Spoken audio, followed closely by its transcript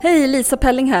Hej, Lisa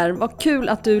Pelling här. Vad kul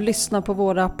att du lyssnar på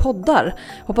våra poddar.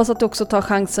 Hoppas att du också tar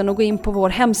chansen att gå in på vår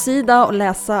hemsida och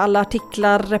läsa alla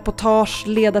artiklar, reportage,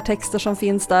 ledartexter som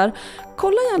finns där.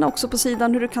 Kolla gärna också på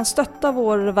sidan hur du kan stötta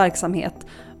vår verksamhet.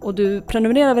 Och du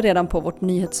prenumererar väl redan på vårt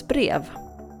nyhetsbrev.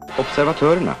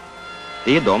 Observatörerna.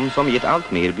 Det är de som i ett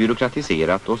allt mer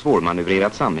byråkratiserat och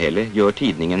svårmanövrerat samhälle gör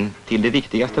tidningen till det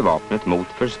viktigaste vapnet mot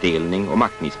förstelning och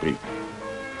maktmissbruk.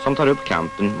 Som tar upp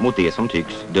kampen mot det som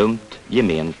tycks dumt,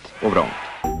 gement och vrångt.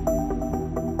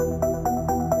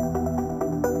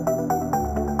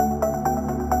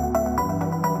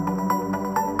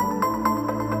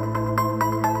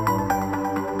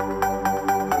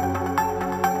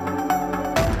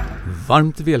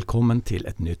 Varmt välkommen till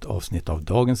ett nytt avsnitt av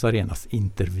Dagens Arenas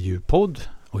intervjupodd.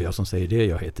 Och jag som säger det,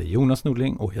 jag heter Jonas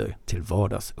Nordling och jag är till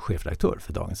vardags chefredaktör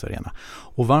för Dagens Arena.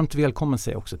 Och varmt välkommen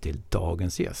säger också till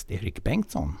dagens gäst, Erik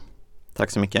Bengtsson.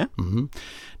 Tack så mycket.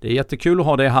 Det är jättekul att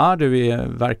ha dig här. Du är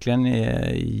verkligen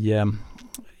i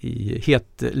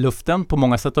hetluften på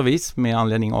många sätt och vis med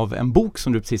anledning av en bok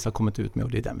som du precis har kommit ut med,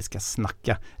 och det är den vi ska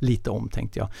snacka lite om,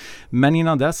 tänkte jag. Men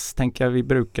innan dess tänker jag, vi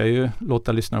brukar ju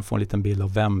låta lyssnarna få en liten bild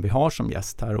av vem vi har som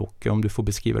gäst här, och om du får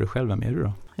beskriva dig själv, vem är du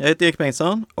då? Jag heter Erik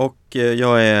Bengtsson och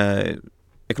jag är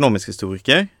ekonomisk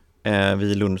historiker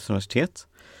vid Lunds universitet.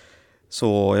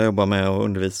 Så jag jobbar med att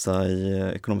undervisa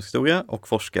i ekonomisk historia och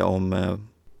forska om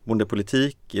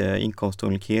bondepolitik,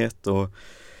 inkomstolikhet och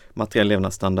materiell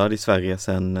levnadsstandard i Sverige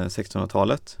sedan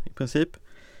 1600-talet i princip.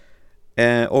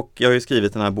 Och jag har ju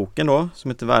skrivit den här boken då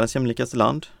som heter Världens jämlikaste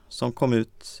land, som kom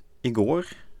ut igår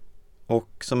och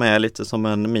som är lite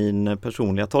som min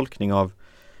personliga tolkning av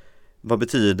vad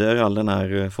betyder all den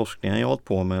här forskningen jag har hållit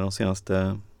på med de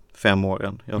senaste 5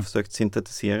 åren. Jag har försökt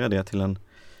syntetisera det till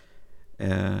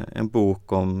en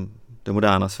bok om det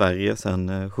moderna Sverige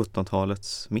sedan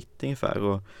 1700-talets mitt ungefär,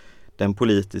 och den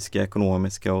politiska,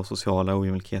 ekonomiska och sociala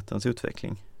ojämlikhetens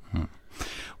utveckling.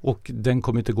 Och den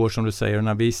kommer inte gå som du säger,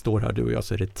 när vi står här du och jag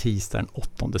så är det tisdag den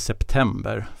 8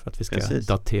 september för att vi ska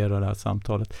datera det här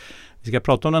samtalet. Vi ska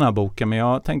prata om den här boken, men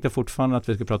jag tänkte fortfarande att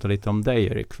vi ska prata lite om dig,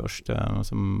 Erik, först.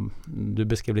 Du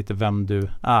beskrev lite vem du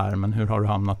är, men hur har du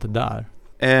hamnat där?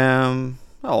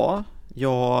 Ja,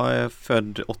 jag är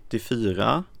född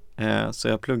 84, så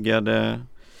jag pluggade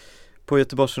på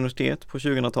Göteborgs universitet på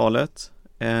 2000-talet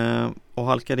och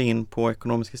halkade in på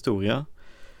ekonomisk historia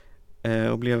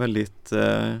och blev väldigt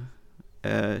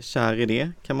kär i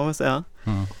det, kan man väl säga.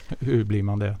 Hur blir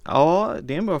man det? Ja,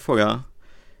 det är en bra fråga.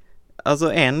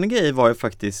 Alltså en grej var ju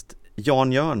faktiskt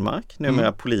Jan Jörnmark,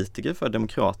 numera politiker för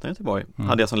Demokraterna i Göteborg,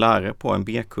 hade jag som lärare på en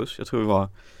B-kurs. Jag tror det var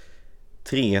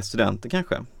 3 studenter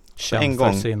kanske. Känd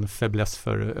för sin fäbless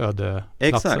för öde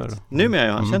platser. Exakt, numera är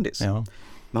han kändis. Ja.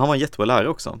 Men han var en jättebra lärare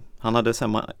också. Han hade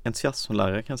samma entusiasm som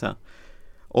lärare, kan jag säga.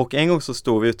 Och en gång så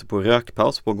stod vi ute på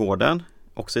rökpaus på gården,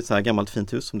 också ett så här gammalt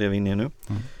fint hus som det är vi inne i nu.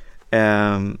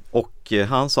 Och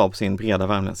han sa på sin breda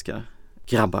värmländska: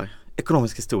 grabbar,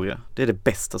 ekonomisk historia, det är det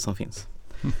bästa som finns.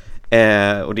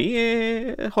 Och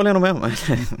det håller jag nog med om.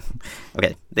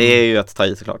 Okej, det är ju att ta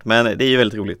i såklart, men det är ju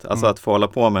väldigt roligt. Alltså att få hålla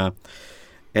på med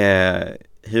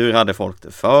hur hade folk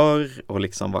det förr, och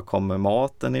liksom var kommer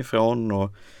maten ifrån,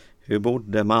 och hur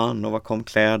bodde man, och var kom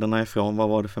kläderna ifrån, vad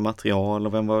var det för material,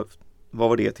 och vad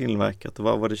var det tillverkat och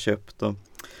vad var det köpt. Och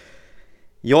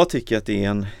jag tycker att det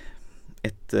är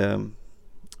ett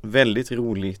väldigt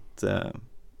roligt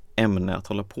ämne att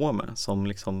hålla på med, som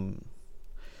liksom,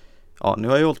 ja, nu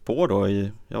har jag hållit på då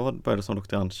jag började som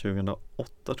doktorand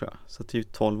 2008 tror jag, så det är ju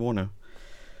 12 år nu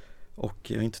och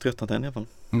jag har inte tröttnat än i alla fall.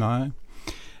 Nej.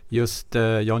 Just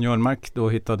Jan Jörnmark då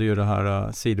hittade ju det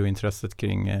här sidointresset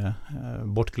kring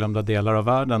bortglömda delar av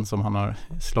världen som han har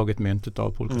slagit mynt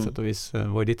av på olika sätt och vis.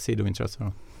 Vad är ditt sidointresse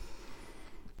då?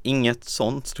 Inget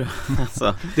sånt tror jag.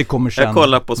 Alltså, det kommer sen. Jag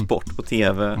kollar på sport på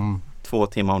tv 2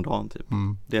 timmar om dagen typ.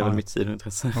 Det är väl mitt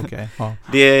sidointresse. Okay, ja.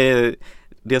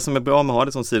 Det som är bra med att ha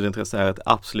det som sidointresse är att det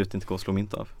absolut inte går att slå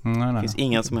mynt av. Det finns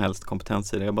ingen som helst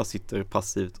kompetens i det. Jag bara sitter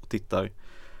passivt och tittar.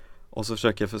 Och så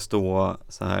försöker jag förstå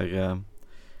så här,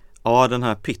 den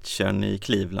här pitchen i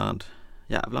Cleveland.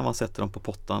 Jävlar, man sätter dem på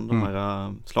pottan, de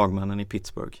här slagmännen i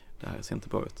Pittsburgh. Det här ser inte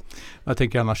bra ut. Jag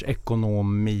tänker annars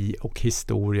ekonomi och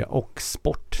historia och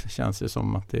sport känns ju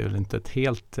som att det är väl inte ett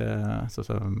helt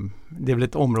det är väl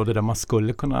ett område där man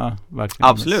skulle kunna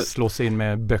verkligen slå sig in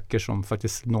med böcker som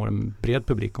faktiskt når en bred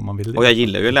publik om man vill det. Och jag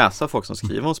gillar ju att läsa folk som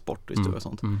skriver om sport och historia och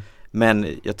sånt. Men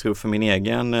jag tror för min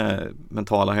egen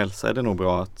mentala hälsa är det nog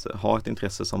bra att ha ett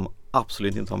intresse som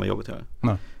absolut inte har med jobbet att göra.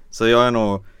 Nej. Så jag är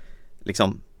nog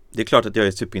liksom, det är klart att jag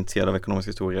är superintresserad av ekonomisk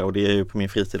historia och det är ju på min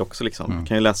fritid också liksom. Jag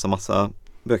kan ju läsa massa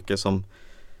böcker som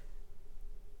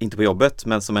inte på jobbet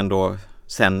men som ändå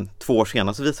sen 2 år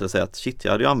senare så visade det sig att shit,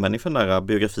 jag hade ju användning för den där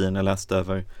biografin jag läste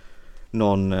över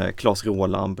någon Claes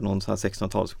Roland, någon sån här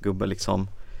 1600-talsgubbe liksom.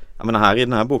 Jag menar, här i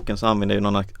den här boken så använder jag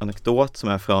ju någon anekdot som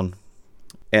är från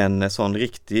en sån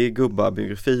riktig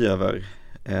gubbabiografi över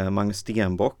Magnus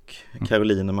Stenbock,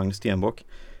 Caroline och Magnus Stenbock.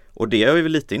 Och det är jag ju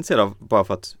lite intresserad av bara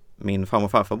för att min farmor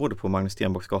och farfar bodde på Magnus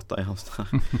Stenbocks gata i Halmstad.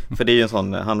 För det är ju en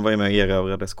sån, han var ju med och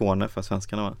erövrade Skåne för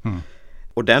svenskarna, va?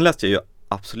 Och den läste jag ju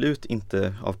absolut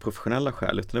inte av professionella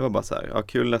skäl, utan det var bara så här, ja,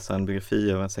 kul att läsa en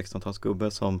biografi av en 1600-talsgubbe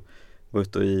som var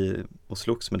ute och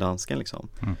slogs med dansken liksom.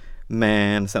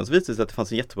 Men sen så visade det sig att det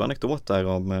fanns en jättebra anekdot där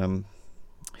om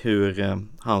hur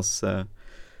hans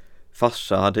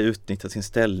farsa hade utnyttjat sin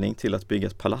ställning till att bygga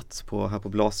ett palats här på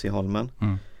Blasieholmen.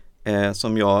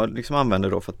 Som jag liksom använde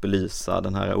då för att belysa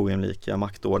den här ojämlika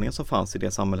maktordningen som fanns i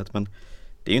det samhället. Men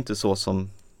det är ju inte så som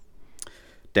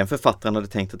den författaren hade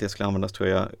tänkt att det skulle användas, tror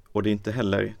jag. Och det är inte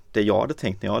heller det jag hade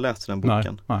tänkt när jag läste den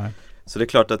boken. Nej. Så det är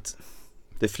klart att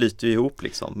det flyter ju ihop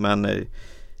liksom. Men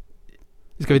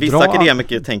vissa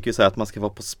akademiker tänker ju så här att man ska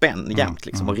vara på spänn jämt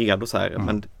liksom, och redo så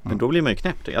här. Men då blir man ju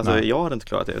knäppt. Alltså, jag hade inte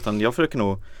klarat det, utan jag försöker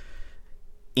nog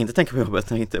inte tänka på jobbet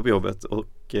när jag inte är på jobbet.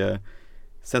 Och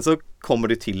sen så kommer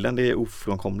det till en, det är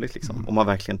ofrånkomligt liksom. Om man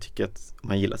verkligen tycker att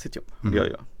man gillar sitt jobb. Det gör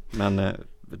jag. Men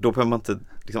då behöver man inte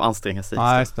liksom anstränga sig.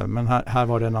 Nej, just det. Men här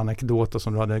var det en anekdot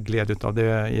som du hade glädje av. Det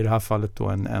är i det här fallet då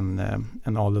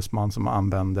en adelsman som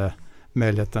använde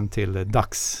möjligheten till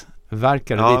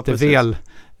dagsverkare lite precis. Väl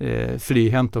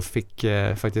flyhänt och fick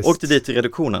faktiskt... Åkte dit i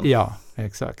reduktionen. Ja,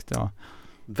 exakt. Ja.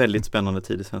 Väldigt spännande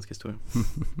tid i svensk historia.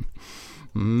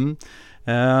 Men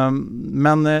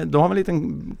då har vi en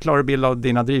liten klarare bild av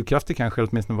dina drivkrafter kanske,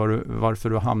 åtminstone varför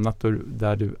du har hamnat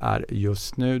där du är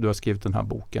just nu. Du har skrivit den här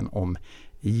boken om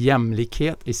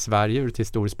jämlikhet i Sverige ur ett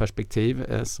historiskt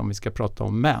perspektiv som vi ska prata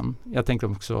om. Men jag tänkte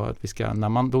också att vi ska, när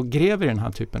man då gräver i den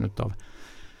här typen av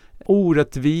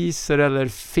orättvisor eller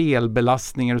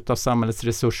felbelastningar utav samhällets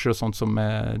resurser och sånt som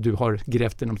du har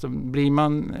grävt inom, så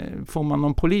får man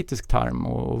någon politisk tarm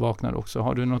och vaknar också.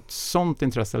 Har du något sånt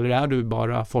intresse eller är du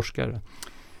bara forskare?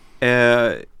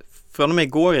 Från och med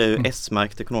igår är jag ju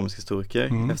S-märkt ekonomisk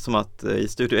historiker eftersom att i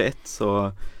Studio 1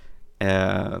 så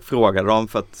frågade de,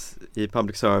 för att i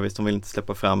public service de vill inte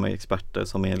släppa fram experter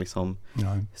som är liksom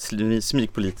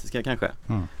smygpolitiska kanske.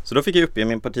 Så då fick jag uppge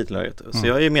min partitillhörighet. Så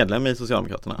jag är medlem i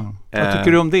Socialdemokraterna. Vad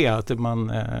tycker du om det? Att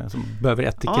man som behöver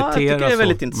etikettera? Ja, jag tycker det är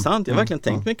väldigt intressant. Jag har verkligen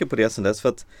tänkt mycket på det sedan dess. För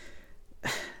att,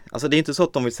 alltså det är inte så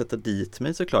att de vill sätta dit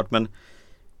mig såklart, men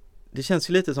det känns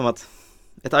ju lite som att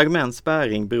ett arguments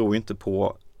bäring beror ju inte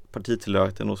på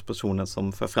partitillhörigheten hos personen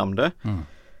som för fram det.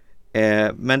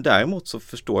 Men däremot så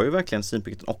förstår jag verkligen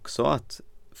synpunkten också att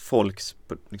folks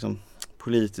liksom,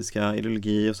 politiska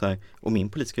ideologi och så här, och min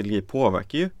politiska ideologi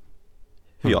påverkar ju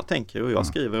hur jag tänker och hur jag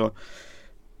skriver, och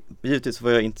givetvis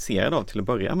var jag intresserad av till att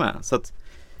börja med. Så att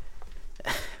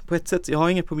på ett sätt, jag har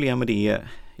inga problem med det.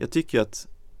 Jag tycker att,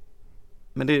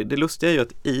 men det lustiga är ju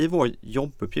att i vår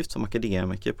jobbuppgift som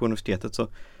akademiker på universitetet så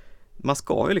man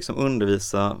ska ju liksom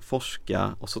undervisa,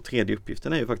 forska, och så tredje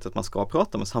uppgiften är ju faktiskt att man ska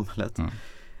prata med samhället.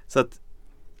 Så att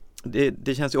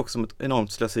det känns ju också som ett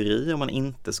enormt slöseri om man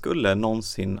inte skulle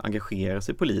någonsin engagera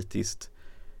sig politiskt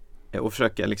och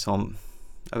försöka liksom,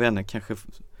 jag vet inte, kanske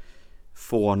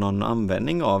få någon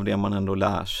användning av det man ändå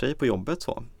lär sig på jobbet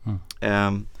så.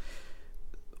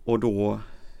 Och då,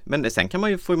 men sen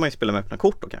kan får man ju spela med öppna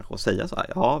kort då kanske och säga så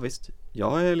här, ja visst,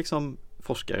 jag är liksom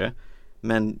forskare,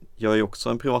 men jag är också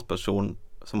en privatperson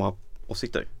som har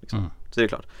åsikter liksom. Så det är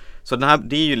klart. Så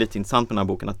det är ju lite intressant med den här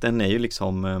boken, att den är ju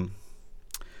liksom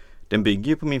den bygger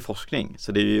ju på min forskning,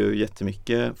 så det är ju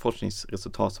jättemycket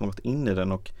forskningsresultat som har gått in i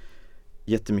den och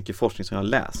jättemycket forskning som jag har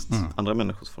läst, andra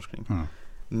människors forskning.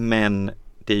 Men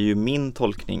det är ju min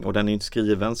tolkning, och den är inte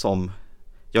skriven som,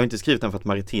 jag har inte skrivit den för att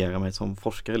meritera mig som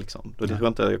forskare liksom. Då tror jag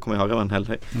inte jag kommer höra den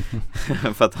heller.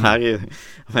 För att här är,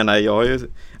 jag menar,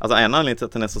 alltså en anledning till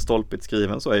att den är så stolpigt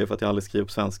skriven så är ju för att jag aldrig skriver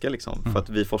på svenska liksom. För att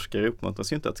vi forskare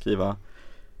uppmuntras ju inte att skriva,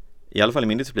 i alla fall i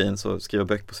min disciplin, så skriva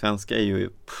böcker på svenska är ju,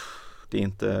 det är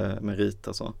inte merit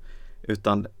alltså.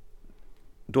 Utan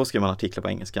då skriver man artiklar på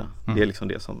engelska. Det är liksom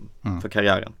det som, för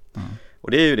karriären.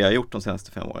 Och det är ju det jag har gjort de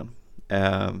senaste 5 åren.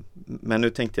 Men nu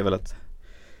tänkte jag väl att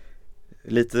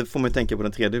lite får man tänka på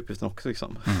den tredje uppgiften också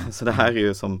liksom. Så det här är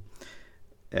ju som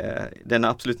den är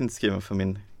absolut inte skriven för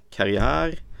min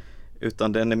karriär,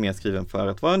 utan den är mer skriven för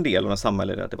att vara en del av den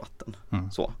samhälleliga debatten.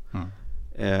 Så.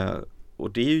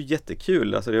 Och det är ju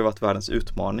jättekul, alltså det har varit världens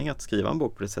utmaning att skriva en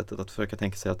bok på det sättet, att försöka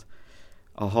tänka sig att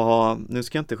nu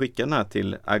ska jag inte skicka den här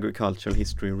till Agricultural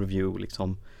History Review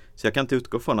liksom. Så jag kan inte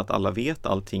utgå från att alla vet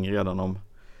allting redan om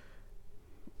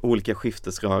olika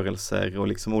skiftesrörelser och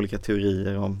liksom olika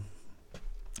teorier om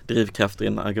drivkrafter i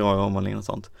den agrara omvandlingen och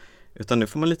sånt. Utan nu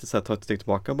får man lite så här ta ett steg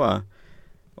tillbaka och bara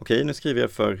okej, nu skriver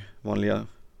jag för vanliga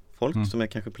folk som är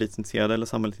kanske politiskt intresserade eller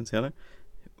samhällsintresserade.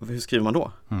 Hur skriver man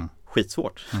då?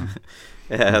 Skitsvårt.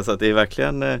 Så att det är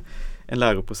verkligen en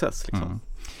läroprocess liksom.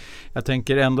 Jag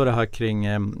tänker ändå det här kring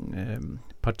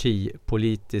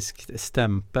partipolitisk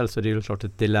stämpel, så det är ju klart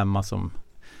ett dilemma som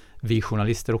vi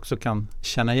journalister också kan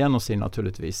känna igen oss i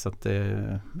naturligtvis. Att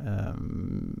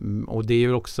och det är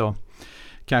ju också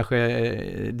kanske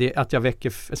det, att jag väcker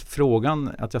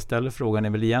frågan, att jag ställer frågan är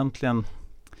väl egentligen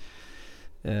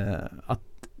att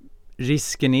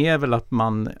risken är väl att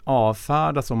man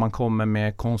avfärdas om man kommer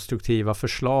med konstruktiva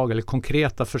förslag eller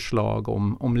konkreta förslag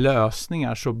om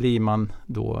lösningar, så blir man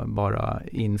då bara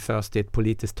inföst i ett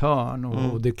politiskt hörn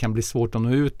och det kan bli svårt att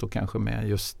nå ut och kanske med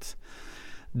just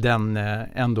den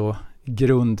ändå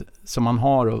grund som man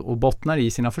har och bottnar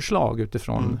i sina förslag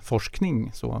utifrån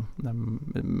forskning.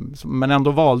 Men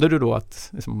ändå valde du då att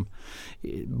liksom,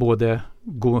 både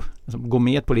gå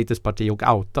med ett politiskt parti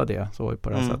och outa det så på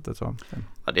det här sättet. Så.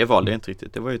 Ja, det valde jag inte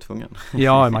riktigt. Det var ju tvungen.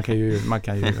 Ja, man kan ju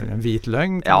en vit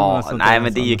lögn. Ja,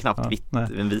 men det är ju knappt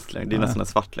en vit lögn. Det är nästan en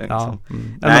svart lögn. Ja.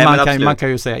 Nej, man kan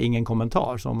ju säga ingen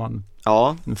kommentar. Så man,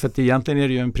 för att egentligen är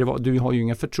det ju en privat... Du har ju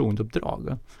inga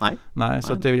förtroendeuppdrag. Nej,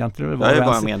 så att det är egentligen... Jag är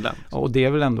bara medlem. Och det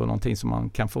är väl ändå någonting som man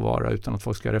kan få vara utan att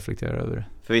folk ska reflektera över det.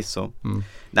 Förvisso.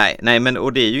 Nej, men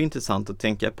och det är ju intressant att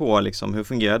tänka på liksom, hur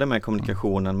fungerar det med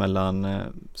kommunikationen mellan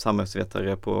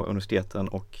samhällsvetare på universiteten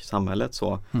och samhället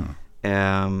så.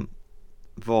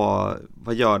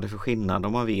 Vad gör det för skillnad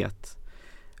om man vet?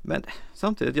 Men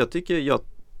samtidigt, jag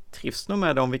trivs nog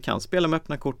med det om vi kan spela med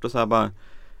öppna kort och så här bara,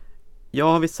 jag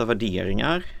har vissa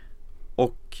värderingar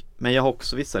men jag har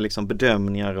också vissa liksom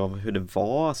bedömningar av hur det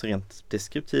var, alltså rent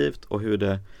deskriptivt, och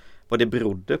vad det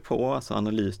berodde på, alltså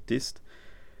analytiskt.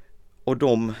 Och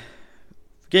de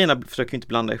grejerna försöker inte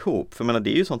blanda ihop, för jag menar,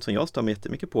 det är ju sånt som jag står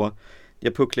jättemycket på.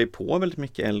 Jag pucklar ju på väldigt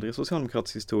mycket äldre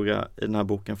socialdemokratisk historia i den här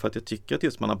boken, för att jag tycker att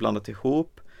just man har blandat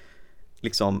ihop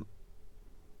liksom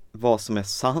vad som är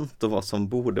sant och vad som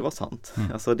borde vara sant.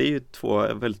 Alltså det är ju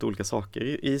två väldigt olika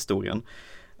saker i historien.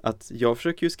 Att jag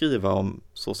försöker ju skriva om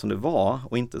så som det var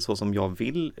och inte så som jag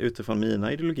vill utifrån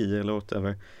mina ideologier eller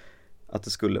whatever att det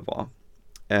skulle vara.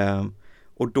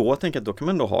 Och då tänker jag att då kan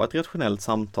man då ha ett rationellt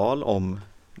samtal om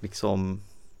liksom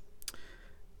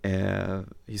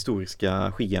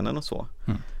historiska skeenden och så.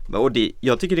 Och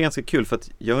jag tycker det är ganska kul, för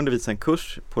att jag undervisar en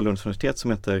kurs på Lunds universitet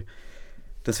som heter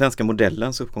Den svenska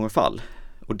modellens uppgång och fall.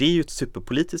 Och det är ju ett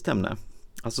superpolitiskt ämne.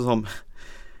 Alltså som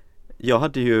jag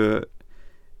hade ju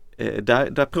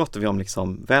där pratar vi om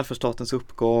liksom välfärdsstatens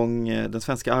uppgång, den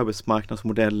svenska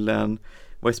arbetsmarknadsmodellen,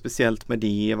 vad är speciellt med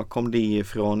det, vad kom det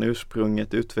ifrån,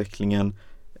 ursprunget, utvecklingen,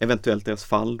 eventuellt deras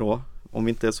fall då, om vi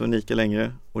inte är så unika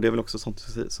längre. Och det är väl också sånt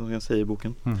som jag säger i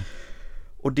boken.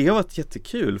 Och det har varit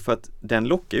jättekul, för att den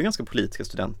lockar ju ganska politiska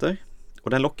studenter. Och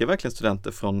den lockar verkligen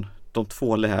studenter från de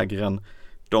två lägren.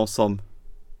 De som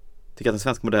tycker att den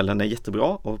svenska modellen är jättebra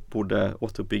och borde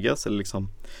återuppbyggas eller liksom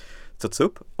sättas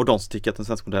upp. Och de som tycker att den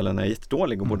svenska modellen är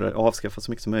jättedålig och borde avskaffas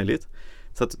så mycket som möjligt.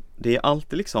 Så att det är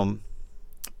alltid liksom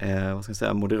vad ska jag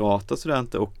säga, moderata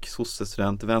studenter och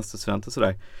sosse-studenter, vänsterstudenter och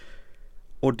sådär.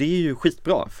 Och det är ju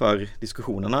skitbra för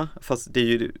diskussionerna. Fast det är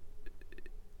ju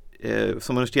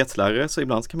som universitetslärare så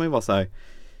ibland kan man ju vara så här,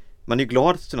 man är ju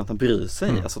glad att studenterna bryr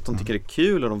sig, alltså att de tycker det är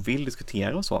kul och de vill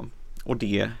diskutera och så. Och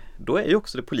då är ju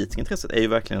också det politiska intresset är ju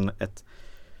verkligen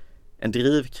en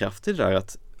drivkraft i det där,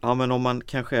 att ja, men om man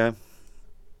kanske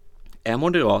är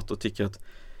moderat och tycker att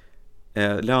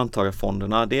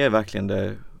löntagarfonderna, det är verkligen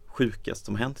det sjukaste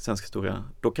som hänt i svensk historia,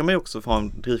 då kan man ju också få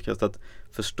en drivkraft att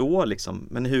förstå liksom,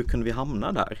 men hur kunde vi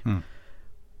hamna där?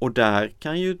 Och där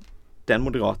kan ju den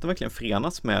moderaten verkligen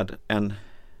förenas med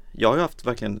jag har ju haft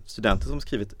verkligen studenter som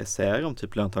skrivit essäer om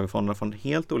typ löntagarfonderna från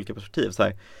helt olika perspektiv. Så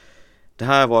här, det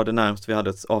här var det närmaste vi hade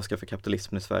att avskaffa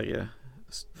kapitalismen i Sverige.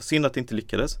 Synd att det inte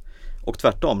lyckades. Och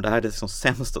tvärtom, det här är det liksom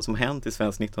sämsta som hänt i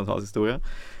svensk 1900-talshistoria.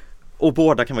 Och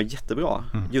båda kan vara jättebra.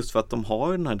 Just för att de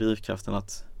har den här drivkraften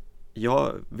att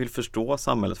jag vill förstå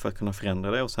samhället för att kunna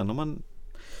förändra det.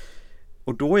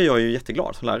 Och då är jag ju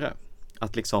jätteglad som lärare.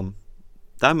 Att liksom,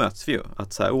 där möts vi ju.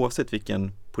 Att så här, oavsett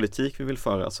vilken politik vi vill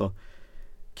föra så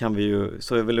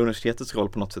är väl universitetets roll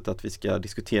på något sätt att vi ska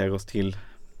diskutera oss till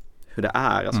hur det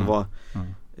är. Alltså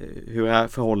hur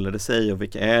förhåller det sig och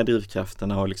vilka är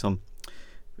drivkrafterna, och liksom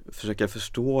försöka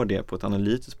förstå det på ett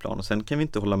analytiskt plan. Och sen kan vi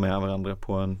inte hålla med varandra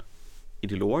på en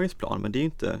ideologisk plan, men det är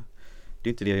inte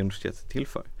det universitetet är till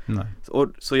för. Nej.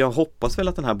 Så jag hoppas väl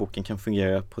att den här boken kan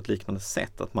fungera på ett liknande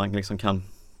sätt, att man liksom kan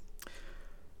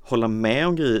hålla med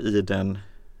om grejer i den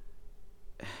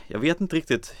jag vet inte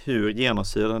riktigt hur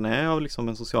genomsyrad den är av liksom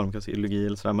en socialdemokratisk ideologi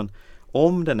eller sådär, men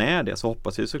om den är det så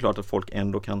hoppas jag såklart att folk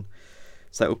ändå kan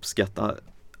så här, uppskatta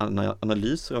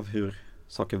analyser av hur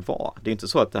saker var. Det är inte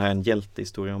så att det här är en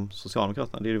hjältehistoria om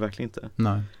Socialdemokraterna, det är det verkligen inte.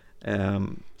 Nej.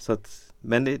 Så att,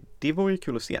 men det vore ju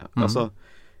kul att se. Alltså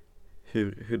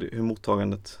hur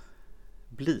mottagandet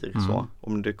blir så.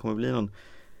 Om det kommer bli någon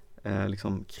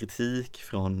liksom kritik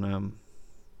från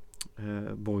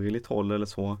borgerligt håll eller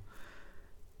så.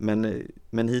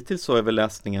 Men hittills så är väl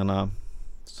läsningarna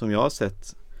som jag har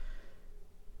sett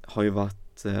har ju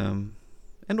varit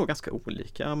ändå ganska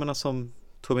olika. Jag menar, som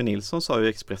Tove Nilsson sa i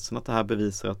Expressen att det här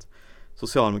bevisar att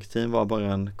socialdemokratin var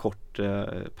bara en kort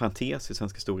parentes i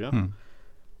svensk historia.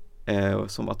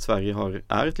 Som att Sverige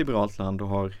är ett liberalt land och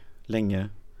har länge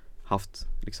haft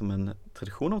liksom en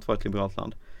tradition av att vara ett liberalt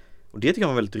land. Och det tycker jag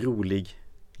var en väldigt rolig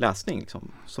läsning.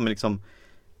 Liksom, som är liksom,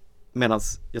 medan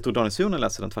jag tror Daniel Suhonen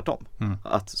läser den tvärtom.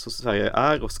 Att Sverige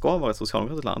är och ska vara ett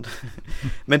socialdemokratiskt land.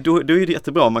 Men då är det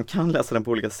jättebra. Man kan läsa den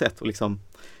på olika sätt och liksom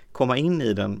komma in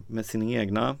i den med sina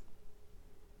egna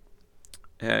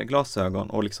glasögon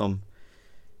och liksom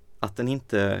att den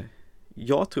inte,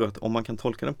 jag tror att om man kan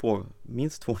tolka den på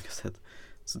minst 2 olika sätt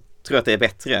så tror jag att det är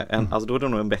bättre än, alltså då är det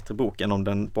nog en bättre bok än om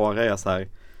den bara är så här,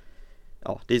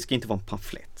 ja, det ska inte vara en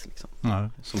pamflett liksom,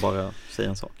 som bara säger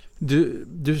en sak.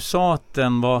 Du sa att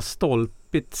den var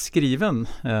stolpigt skriven.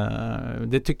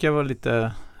 Det tycker jag var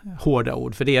lite hårda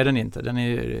ord, för det är den inte.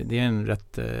 Det är en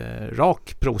rätt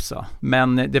rak prosa.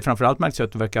 Men det framförallt märks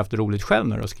att du verkar ha haft roligt själv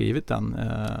när du har skrivit den.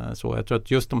 Så jag tror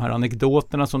att just de här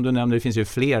anekdoterna som du nämnde, det finns ju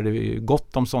fler. Det är ju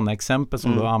gott om sådana exempel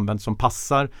som du har använt som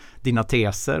passar dina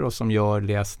teser och som gör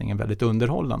läsningen väldigt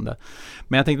underhållande.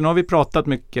 Men jag tänkte, nu har vi pratat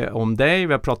mycket om dig.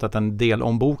 Vi har pratat en del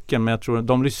om boken, men jag tror att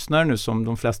de lyssnar nu, som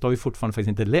de flesta har ju fortfarande faktiskt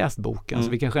inte läst boken. Så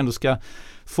vi kanske ändå ska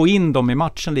få in dem i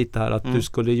matchen lite här, att du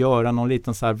skulle göra någon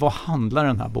liten så här, vad handlar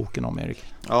den här boken om, Erik?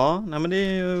 Ja, nej men det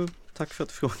är ju, tack för att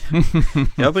du frågar.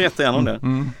 Jag berättar gärna om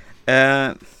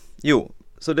det.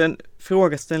 Så den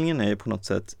frågeställningen är ju på något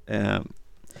sätt,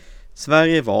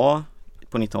 Sverige var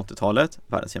på 1980-talet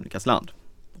världens jämlikaste land,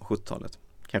 och 70-talet,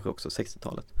 kanske också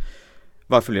 60-talet.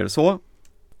 Varför blev det så?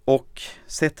 Och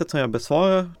sättet som jag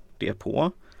besvarar det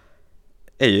på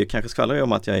är ju, kanske skvallrar jag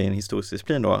om att jag är en historisk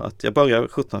disciplin då, att jag börjar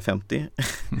 1750.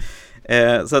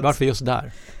 Så att, varför just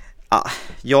där?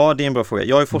 Ja, det är en bra fråga.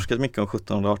 Jag har ju forskat mycket om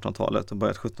 1700-18-talet och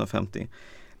börjat 1750.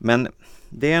 Men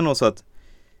det är nog så att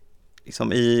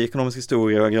liksom, i ekonomisk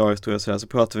historia och agrarhistoria och så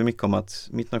pratar vi mycket om att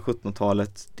mitten av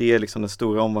 1700-talet, det är liksom den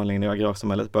stora omvandlingen i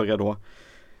agrarsamhället börjar då.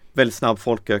 Väldigt snabb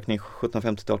folkökning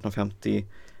 1750 till 1850.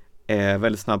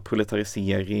 Väldigt snabb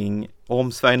proletarisering. Och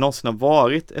om Sverige någonsin har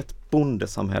varit ett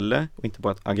bondesamhälle och inte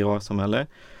bara ett agrarsamhälle,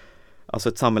 alltså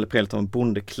ett samhälle präglat av en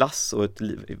bondeklass och ett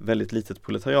väldigt litet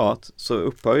proletariat, så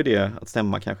upphör ju det att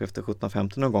stämma kanske efter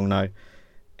 1750 någon gång när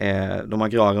de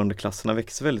agrara underklasserna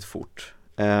växer väldigt fort.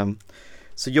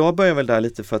 Så jag börjar väl där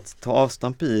lite för att ta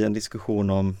avstamp i en diskussion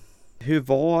om hur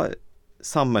var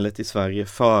samhället i Sverige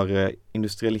före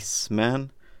industrialismen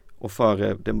och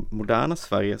före det moderna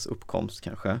Sveriges uppkomst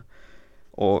kanske.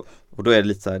 Och då är det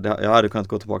lite så här, jag hade kunnat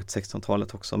gå tillbaka till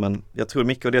 1600-talet också, men jag tror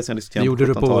mycket av det som jag diskuterade på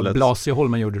 1700-talet. Gjorde du på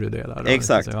Blasieholmen, gjorde du det där?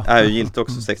 Exakt, är ju giltigt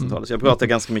också 1600-talet. Så jag pratar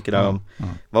ganska mycket där om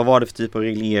vad var det för typ av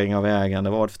reglering av ägande,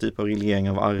 vad var det för typ av reglering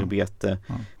av arbete,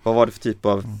 vad var det för typ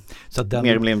av mer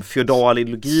eller mindre feudal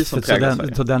ideologi som präglar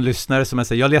Sverige. Så den lyssnare som jag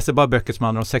säger, jag läser bara böcker som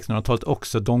handlar om 1600-talet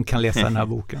också, de kan läsa den här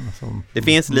boken. Det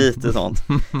finns lite sånt.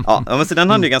 Ja, men så den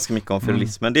handlar ju ganska mycket om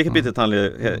feudalismen. Det kapitlet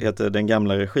heter Den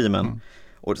gamla regimen.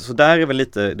 Och så där är väl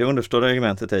lite, det underförstådda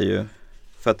argumentet är ju,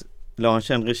 för att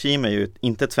l'ancienne regime är ju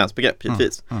inte ett svenskt begrepp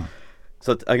givetvis.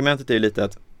 Så att argumentet är ju lite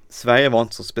att Sverige var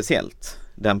inte så speciellt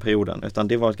den perioden, utan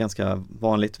det var ett ganska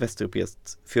vanligt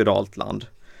västeuropeiskt feudalt land.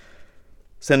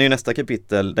 Sen är ju nästa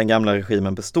kapitel, den gamla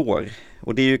regimen består.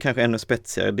 Och det är ju kanske ännu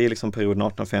spetsigare, det är liksom perioden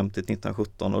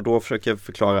 1850-1917, och då försöker jag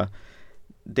förklara,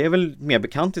 det är väl mer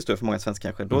bekant historia för många svenskar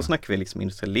kanske. Då snackar vi liksom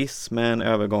industrialismen,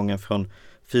 övergången från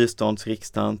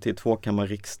fyrståndsriksdagen till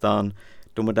tvåkammarriksdagen,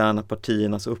 de moderna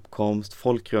partiernas uppkomst,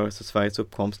 folkrörelse-Sveriges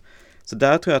uppkomst. Så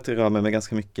där tror jag att det rör mig med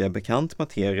ganska mycket bekant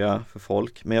materia för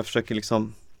folk, men jag försöker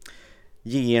liksom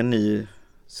ge en ny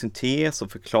syntes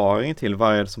och förklaring till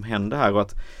vad är det som händer här, och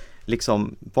att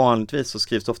liksom vanligtvis så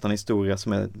skrivs ofta en historia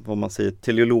som är vad man säger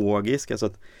teleologisk, alltså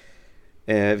att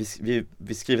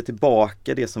vi skriver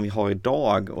tillbaka det som vi har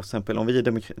idag, och exempel om vi är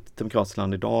ett demokratiskt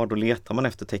land idag, då letar man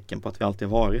efter tecken på att vi alltid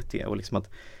har varit det, och liksom att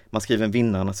man skriver en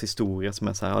vinnarnas historia som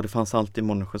är så här, ja, det fanns alltid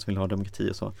människor som vill ha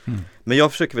demokrati och så. Men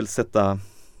jag försöker väl sätta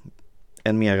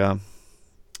en mera,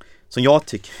 som jag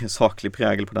tycker, saklig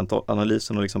prägel på den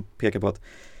analysen och liksom peka på att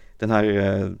den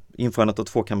här införandet av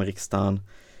tvåkammarriksdagen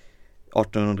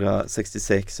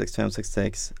 1866, 65,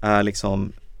 66 är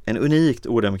liksom en unikt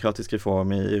odemokratisk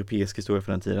reform i europeisk historia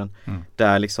för den tiden.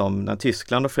 Där liksom när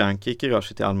Tyskland och Frankrike rör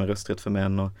sig till allmän rösträtt för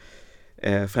män och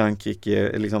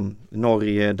Frankrike, liksom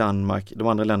Norge, Danmark, de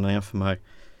andra länderna jämför med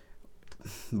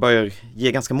börjar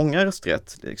ge ganska många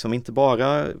rösträtt, liksom inte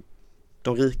bara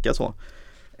de rika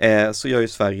så gör ju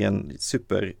Sverige en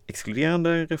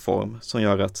superexkluderande reform som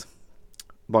gör att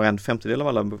bara 1/50 av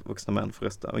alla vuxna män får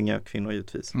rösta och inga kvinnor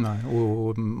givetvis. Nej,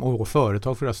 och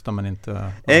företag får rösta men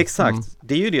inte... Exakt,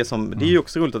 det är ju det som, det är ju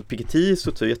också roligt att Piketty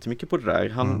stöter jättemycket på det där.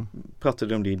 Han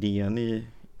pratade om det i DN i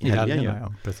helgen.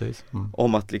 Ja, precis.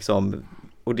 Om att liksom,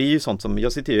 och det är ju sånt som,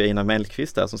 jag citerar ju Einar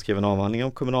Mellqvist där som skrev en avhandling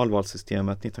om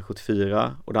kommunalvalssystemet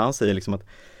 1974 och där han säger liksom att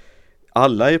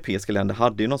alla europeiska länder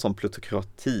hade ju någon sån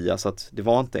plutokrati, alltså att det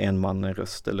var inte en man en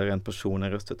röst eller en person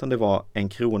en röst utan det var en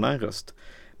krona en röst.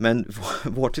 Men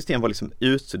vårt system var liksom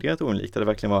utstuderat oinlikt, det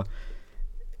verkligen var,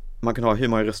 man kunde ha hur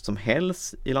många röster som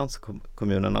helst i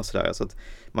landskommunerna och sådär, så att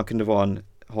man kunde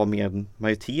ha mer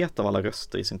majoritet av alla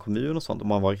röster i sin kommun och sånt om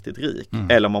man var riktigt rik,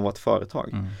 eller om man var ett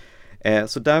företag.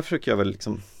 Så där försöker jag väl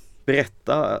liksom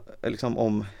berätta liksom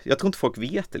om, jag tror inte folk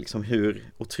vet liksom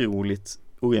hur otroligt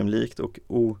ojämlikt och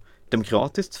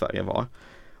odemokratiskt Sverige var.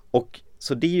 Och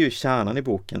så det är ju kärnan i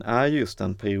boken, är ju just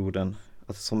den perioden,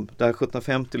 alltså som där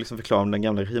 1750 liksom förklarar om den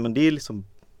gamla regimen, det är liksom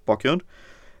bakgrund.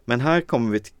 Men här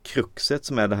kommer vi till kruxet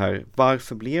som är det här,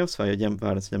 varför blev Sverige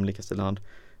världens jämlikaste land?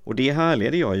 Och det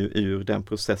härleder jag ju ur den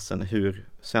processen hur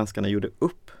svenskarna gjorde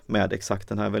upp med exakt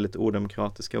den här väldigt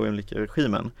odemokratiska och ojämlika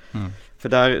regimen. För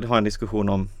där har jag en diskussion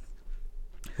om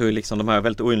hur liksom de här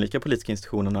väldigt ojämlika politiska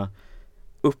institutionerna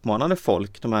uppmanade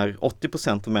folk, de här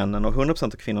 80% av männen och 100% av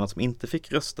kvinnorna som inte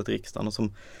fick rösta till riksdagen och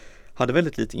som hade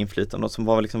väldigt lite inflytande och som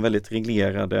var liksom väldigt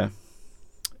reglerade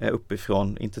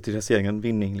uppifrån, inte till deras egen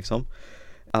vinning liksom,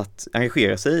 att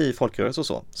engagera sig i folkrörelser och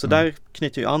så. Så där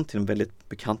knyter ju an till en väldigt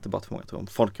bekant debatt för många, tror jag, om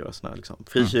folkrörelserna liksom.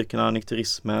 Frikyrkorna,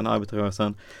 nykterismen,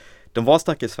 arbetarrörelsen. De var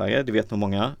starka i Sverige, det vet nog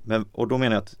många, och då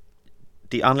menar jag att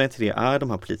anledningen till det är de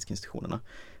här politiska institutionerna.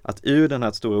 Att ur den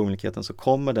här stora olikheten så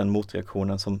kommer den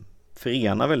motreaktionen som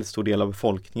förenar väldigt stor del av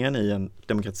befolkningen i en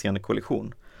demokratiserande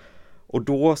koalition. Och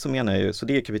då så menar jag ju, så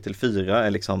det är kapitel 4,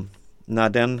 är liksom när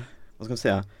den, vad ska man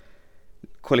säga,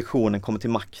 koalitionen kommer till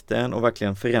makten och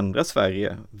verkligen förändrar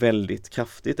Sverige väldigt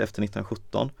kraftigt efter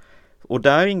 1917. Och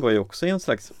där ingår ju också en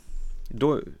slags,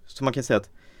 då, så man kan säga att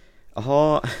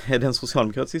är det en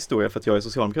socialdemokratisk historia för att jag är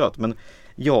socialdemokrat, men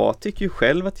jag tycker ju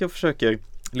själv att jag försöker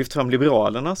lyfta fram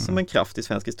Liberalerna som en kraft i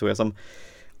svensk historia som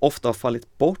ofta har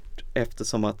fallit bort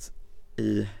eftersom att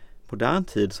i modern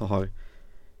tid så har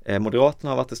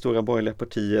Moderaterna varit det stora borgerliga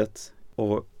partiet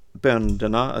och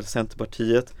bönderna, eller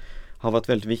Centerpartiet, har varit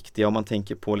väldigt viktiga om man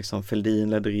tänker på liksom Fälldin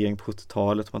ledde regering på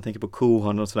 70-talet, om man tänker på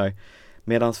Kohan och sådär.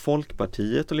 Medan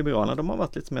Folkpartiet och Liberalerna, de har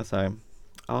varit lite mer så här,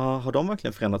 har de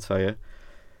verkligen förändrat Sverige?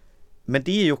 Men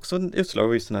det är ju också en utslag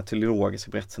av just den här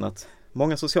teologiska berättelsen att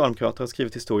många socialdemokrater har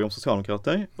skrivit historia om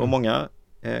socialdemokrater och många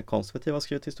konservativa har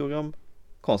skrivit historia om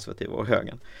konservativa och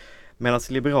högern. Medan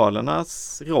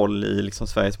Liberalernas roll i liksom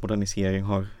Sveriges modernisering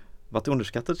har varit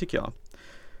underskattad, tycker jag.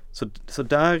 Så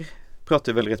där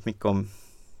pratar vi väl rätt mycket om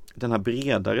den här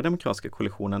bredare demokratiska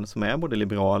koalitionen som är både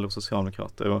liberal och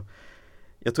socialdemokrater. Och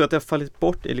jag tror att det har fallit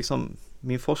bort i liksom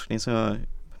min forskning som jag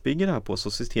bygger det här på,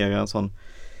 så citerar jag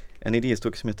en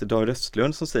idéhistoriker som heter David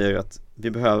Östlund som säger att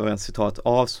vi behöver en citat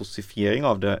avsocifiering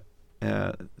av det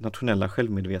nationella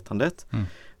självmedvetandet.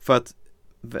 För att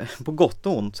på gott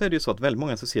och ont så är det ju så att väldigt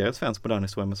många associerar svensk modern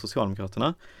historia med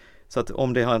Socialdemokraterna. Så att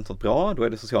om det har hänt något bra, då är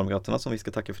det Socialdemokraterna som vi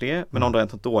ska tacka för det. Men om det har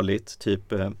hänt något dåligt,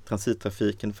 typ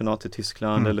transittrafiken för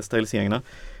Nazi-Tyskland eller steriliseringarna,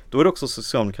 då är det också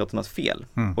Socialdemokraternas fel.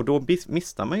 Och då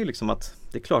missar man ju liksom att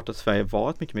det är klart att Sverige var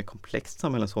ett mycket mer komplext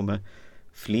samhälle så med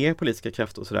fler politiska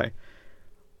krafter och sådär.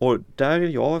 Och där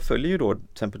jag följer ju då till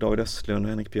exempel David Östlund och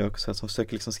Henrik Björk och så här, som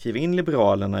försöker liksom skriva in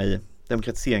Liberalerna i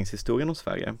demokratiseringshistorien om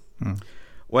Sverige.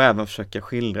 Och även försöka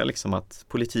skildra liksom att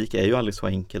politik är ju aldrig så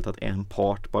enkelt att en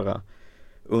part bara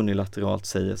unilateralt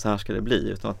säger så här ska det bli,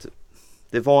 utan att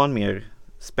det var en mer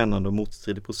spännande och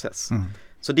motstridig process.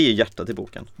 Så det är hjärtat i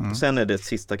boken. Och sen är det ett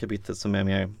sista kapitlet som är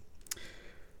mer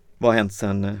vad har hänt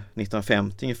sedan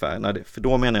 1950 ungefär. För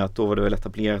då menar jag att då var det väl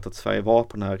etablerat att Sverige var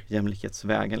på den här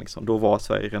jämlikhetsvägen. Liksom. Då var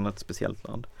Sverige redan ett speciellt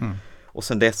land. Och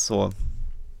sen dess så,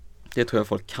 det tror jag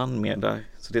folk kan mer där.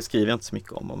 Så det skriver jag inte så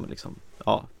mycket om liksom,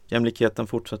 jämlikheten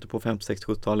fortsatte på 50-, 60-,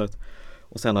 70-talet.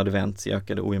 Och sen har det vänts i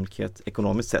ökade ojämlikhet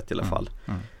ekonomiskt sett i alla fall.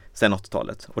 Sen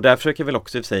 80-talet. Och där försöker jag väl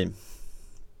också i och för sig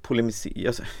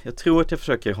polemisera. Jag tror att jag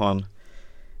försöker ha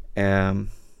en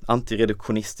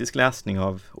antireduktionistisk läsning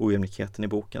av ojämlikheten i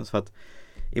boken. Så att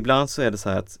ibland så är det så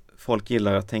här att folk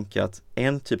gillar att tänka att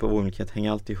en typ av ojämlikhet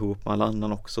hänger alltid ihop med alla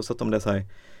annan också. Så att om det är så här,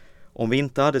 om vi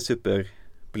inte hade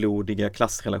superblodiga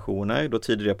klassrelationer, då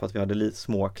tyder det på att vi hade lite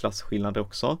små klasskillnader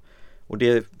också. Och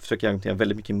det försöker jag argumentera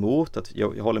väldigt mycket emot. Att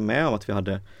jag håller med om att vi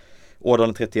hade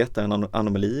årdagen 31 är en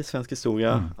anomali i svensk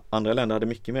historia. Andra länder hade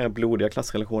mycket mer blodiga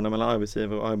klassrelationer mellan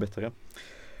arbetsgivare och arbetare.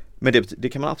 Men det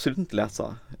kan man absolut inte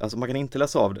läsa. Alltså man kan inte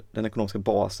läsa av den ekonomiska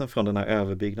basen från den här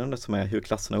överbyggnaden som är hur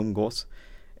klasserna umgås.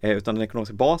 Utan den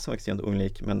ekonomiska basen var extremt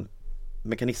olik, men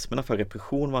mekanismerna för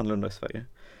repression var annorlunda i Sverige.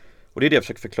 Och det är det jag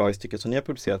försöker förklara i stycket som ni har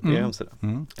publicerat på er hemsida.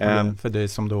 För det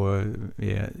som då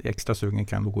är extra sugen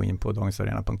kan då gå in på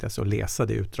dagensarena.se och läsa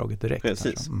det utdraget direkt.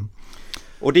 Precis.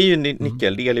 Och det är ju en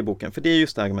nyckeldel i boken, för det är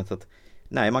just det argumentet att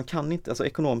nej, man kan inte, alltså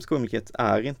ekonomisk ojämlikhet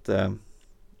är inte,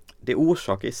 det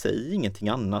orsakar i sig ingenting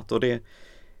annat, och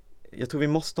jag tror vi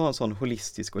måste ha en sån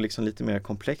holistisk och liksom lite mer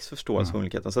komplex förståelse av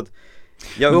ojämlikheten. Så att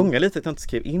jag ångrar lite att jag inte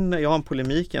skrev in, jag har en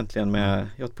polemik egentligen med,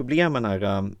 jag har ett problem med den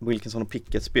här Wilkinson och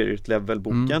Pickett Spirit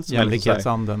Level-boken.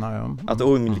 Jämlikhetsandan. Att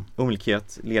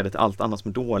ojämlikhet leder till allt annat som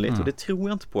är dåligt, och det tror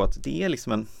jag inte på att det är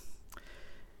liksom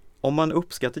om man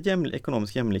uppskattar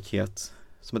ekonomisk jämlikhet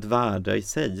som ett värde i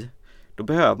sig, då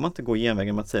behöver man inte gå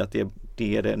genvägen med att säga att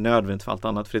det är det nödvändigt för allt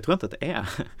annat, för det tror jag inte att det är.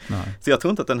 Nej. Så jag tror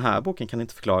inte att den här boken kan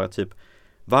inte förklara typ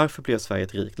varför blev Sverige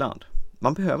ett rikt land?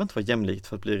 Man behöver inte vara jämlikt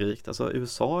för att bli rikt. Alltså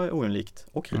USA är ojämlikt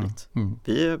och rikt.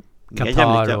 Vi är mer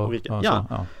jämlika och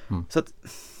rika.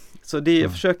 Så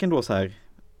jag försöker ändå så här.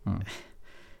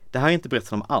 Det här är inte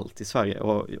berättelsen om allt i Sverige,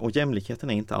 och jämlikheten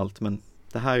är inte allt, men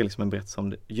det här är liksom en berättelse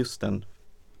om just den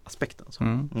aspekten.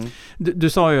 Du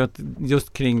sa ju att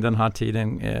just kring den här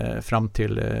tiden fram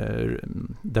till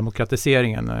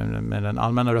demokratiseringen med den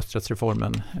allmänna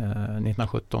rösträttsreformen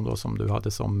 1917 då, som du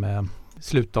hade som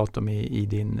slutdatum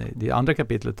i det andra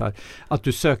kapitlet här, att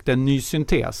du sökte en ny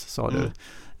syntes, sa du.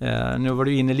 Nu var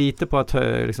du inne lite på att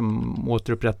liksom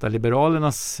återupprätta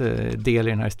liberalernas del i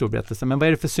den här historieberättelsen, men vad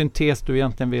är det för syntes du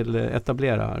egentligen vill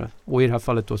etablera här? Och i det här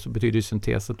fallet då så betyder ju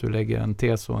syntes att du lägger en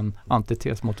tes och en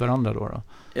antites mot varandra då?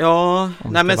 Ja,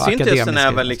 nej, men syntesen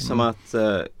är väl liksom att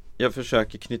jag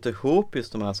försöker knyta ihop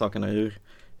just de här sakerna.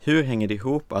 Hur hänger det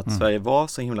ihop att Sverige var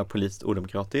så himla politiskt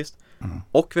odemokratiskt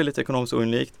och väldigt ekonomiskt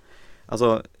ojämlikt?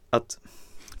 Alltså att...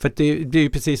 För det är ju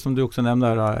precis som du också nämnde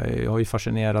här, jag har ju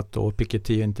fascinerat och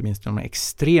Piketty, inte minst de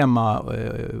extrema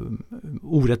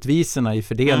orättvisorna i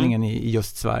fördelningen i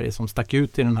just Sverige som stack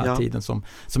ut i den här tiden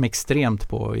som extremt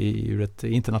ur ett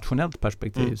internationellt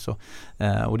perspektiv. Så,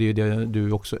 och det är ju det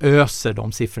du också öser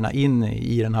de siffrorna in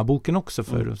i den här boken också.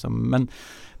 Men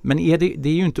det är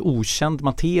ju inte okänd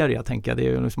materia, tänker jag. Det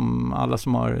är ju liksom alla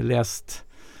som har läst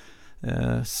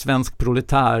svensk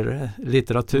proletär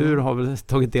litteratur har väl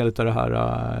tagit del av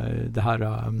det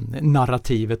här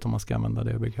narrativet, om man ska använda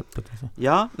det begreppet.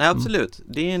 Ja, nej, absolut.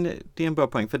 Det är en bra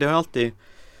poäng, för det har alltid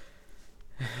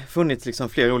funnits liksom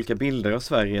flera olika bilder av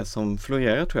Sverige som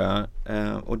florerar, tror jag.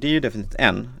 Och det är ju definitivt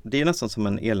det är nästan som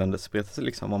en eländesberättelse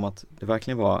liksom, om att det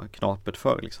verkligen var knapert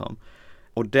förr liksom.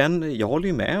 Och jag håller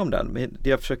ju med om den, men det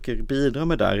jag försöker bidra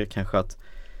med där är kanske att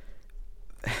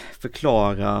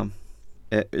förklara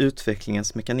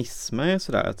utvecklingens mekanismer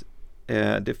sådär, att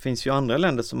det finns ju andra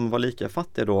länder som var lika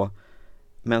fattiga då,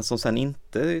 men som sen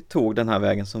inte tog den här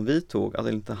vägen som vi tog,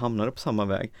 alltså inte hamnade på samma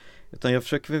väg, utan jag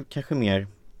försöker kanske mer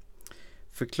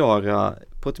förklara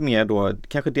på ett mer då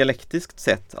kanske dialektiskt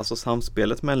sätt, alltså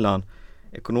samspelet mellan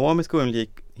ekonomisk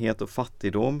ojämlikhet och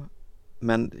fattigdom.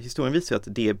 Men historien visar ju att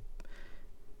det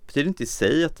betyder inte i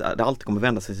sig att det alltid kommer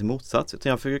vända sig till sin motsats, utan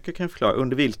jag försöker kanske förklara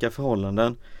under vilka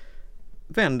förhållanden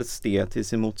vändes det till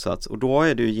sin motsats, och då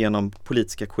är det ju genom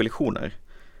politiska koalitioner.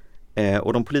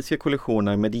 Och de politiska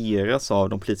koalitionerna medieras av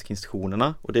de politiska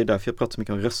institutionerna, och det är därför jag pratar så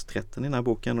mycket om rösträtten i den här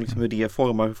boken och liksom hur det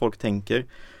formar hur folk tänker.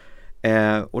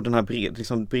 Och den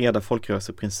här breda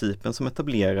folkrörelseprincipen som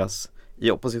etableras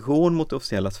i opposition mot det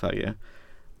officiella Sverige,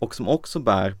 och som också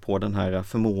bär på den här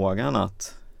förmågan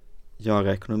att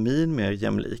göra ekonomin mer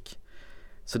jämlik.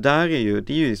 Så där är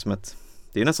det är ju som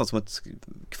det är nästan som ett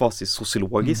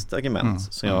kvasi-sociologiskt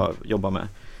argument som jag jobbar med,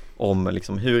 om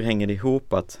liksom hur hänger det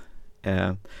ihop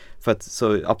för att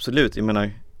så absolut, jag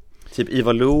menar typ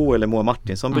Ivar Lo eller Moa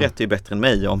Martinsson berättar ju bättre än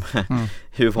mig om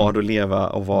hur var det att leva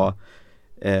och vara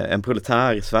en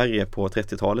proletär i Sverige på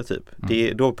 30-talet typ.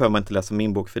 Då behöver man inte läsa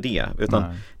min bok för det, utan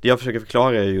det jag försöker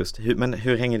förklara är just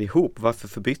hur hänger det ihop? Varför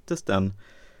förbyttes den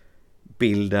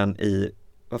bilden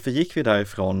varför gick vi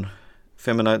därifrån?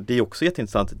 För jag menar, det är också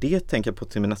jätteintressant. Det tänker jag på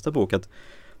till min nästa bok, att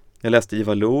jag läste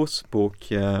Ivar Los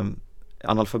bok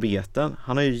Analfabeten.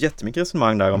 Han har ju jättemycket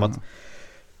resonemang där om att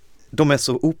de är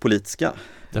så opolitiska.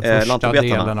 Den första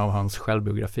delen av hans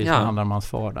självbiografi som handlar om hans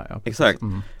far där. Ja, exakt.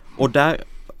 Och där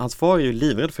hans far är ju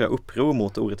livrädd för att uppror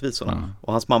mot orättvisorna.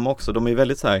 Och hans mamma också, de är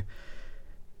väldigt så här,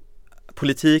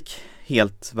 politik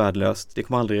helt värdelöst, det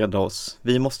kommer aldrig rädda oss.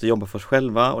 Vi måste jobba för oss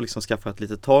själva och liksom skaffa ett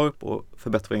litet torp och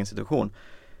förbättra vår egen situation.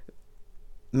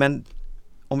 Men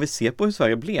om vi ser på hur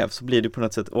Sverige blev så blir det på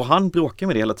något sätt, och han bråkar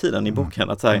med det hela tiden i boken,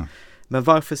 att så här, men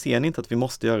varför ser ni inte att vi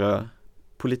måste göra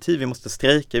politik, vi måste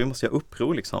strejka, vi måste göra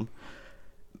uppror liksom.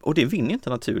 Och det vinner inte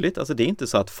naturligt. Alltså det är inte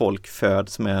så att folk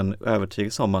föds med en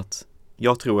övertygelse om att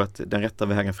jag tror att den rätta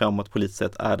vägen framåt politiskt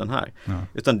sett är den här. Ja.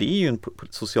 Utan det är ju en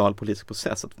social politisk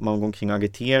process att man går omkring och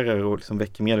agiterar och liksom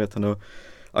väcker medvetande och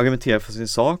argumenterar för sin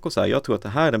sak och så här. Jag tror att det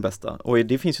här är den bästa. Och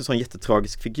det finns ju en sån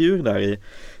jättetragisk figur där i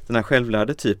den här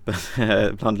självlärde typen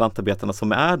bland lantarbetarna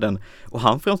som är den. Och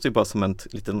han framstår ju bara som en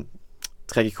liten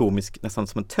tragikomisk, nästan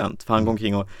som en tönt. För han går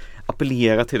omkring och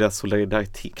appellerar till deras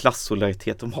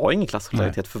klassolidaritet. De har ingen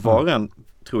klassolidaritet för var och en,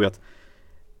 tror jag att.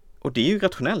 Och det är ju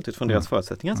rationellt utifrån deras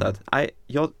förutsättningar. Så att, nej,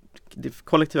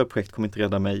 kollektiva projekt kommer inte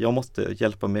rädda mig. Jag måste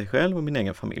hjälpa mig själv och min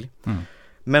egen familj.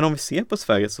 Men om vi ser på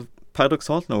Sverige så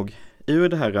paradoxalt nog, ur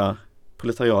det här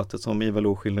proletariatet som Ivar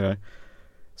Lo skildrar,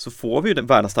 så får vi ju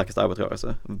världens starkaste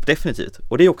arbetarrörelse. Definitivt.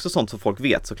 Och det är också sånt som folk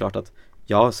vet såklart att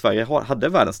Sverige hade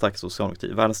världens starkaste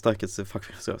socialdemokrati, världens starkaste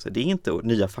fackföreningsrörelse. Det är inte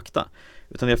nya fakta.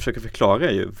 Utan det jag försöker förklara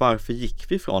är ju varför gick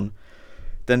vi från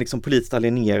den liksom politiskt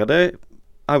alienerade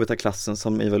arbetarklassen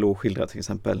som Ivar Lo skildrar till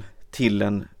exempel till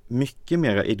en mycket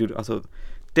mer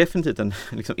definitivt en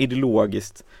liksom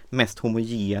ideologiskt mest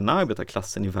homogena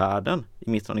arbetarklassen i världen i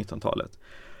mitten av 1900-talet.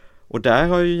 Och där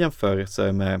har ju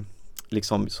jämförelser med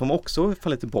liksom, som också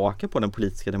faller tillbaka på den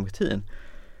politiska demokratin.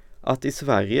 Att i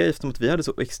Sverige, eftersom att vi hade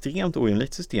så extremt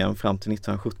ojämlikt system fram till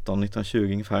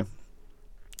 1917-1920 ungefär,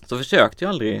 så försökte ju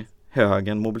aldrig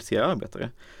högern mobilisera arbetare.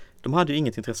 De hade ju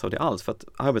inget intresse av det alls, för att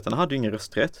arbetarna hade ju ingen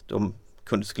rösträtt. De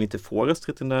skulle inte få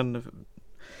rösträtt i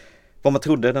vad man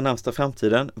trodde den närmsta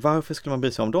framtiden. Varför skulle man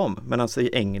bry sig om dem? Men alltså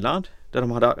i England, där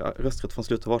de hade rösträtt från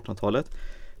slutet av 1800-talet,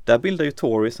 där bildade ju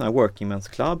Tories såna här working men's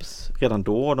clubs redan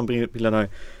då. De bildade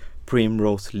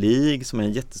Primrose League som är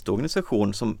en jättestor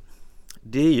organisation som,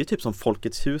 det är ju typ som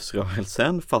Folkets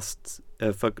husrörelsen fast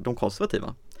för de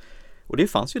konservativa. Och det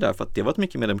fanns ju där för att det var ett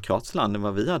mycket mer demokratiskt land än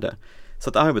vad vi hade. Så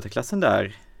att arbetarklassen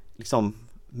där liksom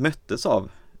möttes av,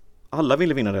 alla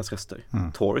ville vinna deras röster.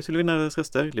 Tories ville vinna deras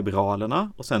röster,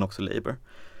 Liberalerna och sen också Labour.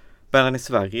 Men i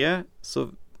Sverige så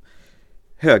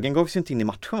högern gav sig inte in i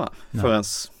matchen förrän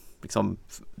liksom,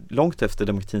 långt efter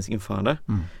demokratins införande.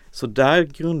 Så där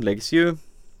grundläggs ju,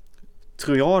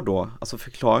 tror jag då, alltså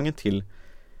förklaringen till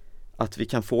att vi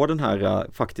kan få den här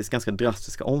faktiskt ganska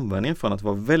drastiska omvändningen från att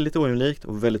vara väldigt ojämlikt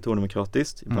och väldigt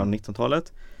odemokratiskt i början av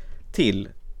 1900-talet till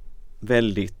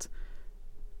väldigt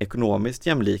ekonomiskt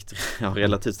jämlikt,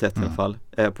 relativt sett i alla fall,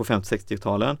 på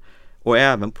 50-60-talen. Och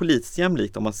även politiskt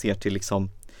jämlikt om man ser till liksom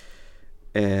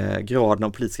graden av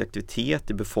politisk aktivitet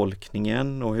i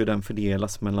befolkningen och hur den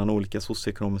fördelas mellan olika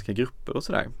socioekonomiska grupper och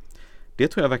sådär. Det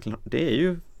tror jag verkligen, det är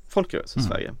ju folkrörelse i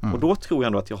Sverige. Och då tror jag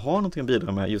ändå att jag har någonting att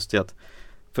bidra med just till att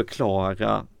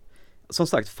förklara, som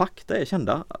sagt, fakta är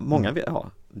kända. Många vet,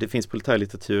 det finns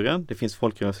proletärlitteraturen, det finns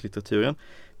folkrörelselitteraturen.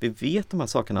 Vi vet de här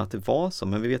sakerna att det var så,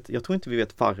 men jag tror inte vi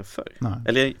vet varför. Nej.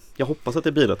 Eller jag hoppas att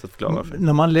det bidrar till att förklara varför.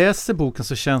 När man läser boken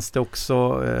så känns det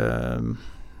också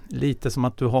lite som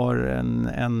att du har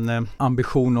en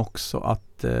ambition också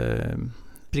att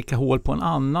pricka hål på en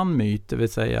annan myt, det vill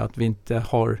säga att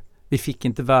vi fick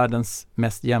inte världens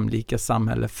mest jämlika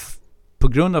samhälle på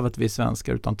grund av att vi är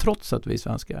svenskar, utan trots att vi är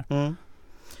svenskar.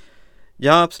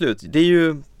 Ja, absolut. Det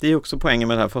är också poängen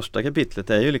med det här första kapitlet,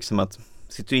 det är ju liksom att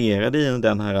situera det i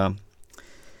den här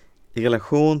i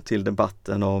relation till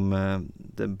debatten om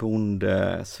det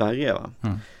bonde-Sverige.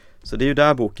 Så det är ju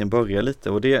där boken börjar lite,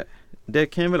 och det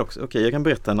kan jag väl också, jag kan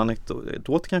berätta en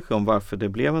anekdot kanske om varför det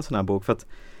blev en sån här bok, för att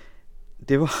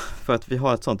det var för att vi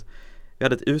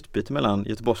hade ett utbyte mellan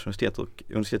Göteborgs universitet och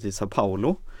universitetet i Sao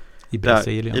Paulo i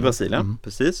Brasilien.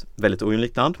 Precis, väldigt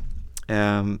ojämlikt land.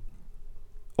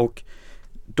 Och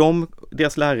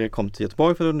deras lärare kom till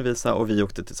Göteborg för att undervisa och vi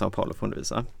åkte till Sao Paulo för att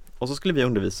undervisa. Och så skulle vi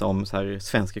undervisa om så här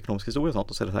svensk ekonomisk historia och sånt,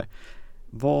 och så är det så här,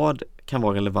 vad kan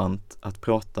vara relevant att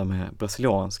prata med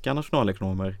brasilianska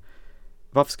nationalekonomer?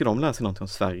 Varför ska de lära sig någonting om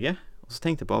Sverige? Och så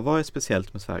tänkte jag på, vad är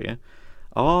speciellt med Sverige?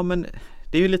 Ja, men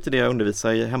det är ju lite det jag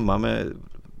undervisar hemma med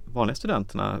vanliga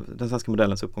studenterna, den svenska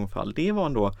modellens uppgång och fall. Det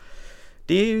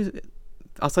är ju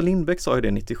Assar Lindbeck sa ju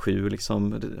det 97,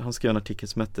 liksom, han skrev en artikel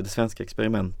som hette Det svenska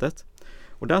experimentet.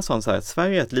 Och där sa han så här, att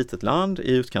Sverige är ett litet land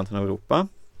i utkanten av Europa.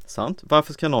 Sant.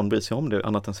 Varför ska någon bry sig om det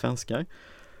annat än svenskar?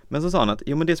 Men så sa han att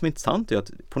men det som är intressant är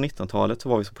att på 1900-talet så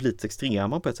var vi så politiskt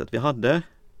extrema på ett sätt. Vi hade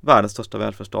världens största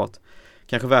välfärdsstat.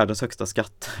 kanske världens högsta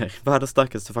skatter, världens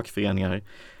starkaste fackföreningar,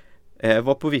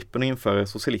 var på vippen att införa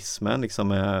socialismen, liksom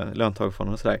med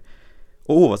löntagarfonder och sådär.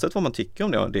 Och oavsett vad man tycker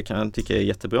om det kan jag tycka är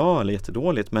jättebra eller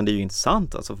jättedåligt, men det är ju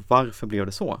intressant, alltså varför blev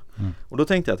det så? Och då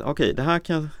tänkte jag att okej, det här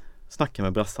kan jag snacka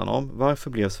med brassarna om. Varför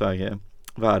blev Sverige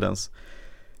världens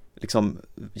liksom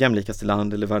jämlikaste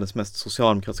land eller världens mest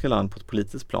socialdemokratiska land på ett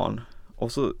politiskt plan?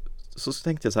 Och så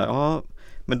tänkte jag så här, ja,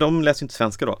 men de läser ju inte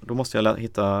svenska då måste jag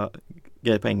hitta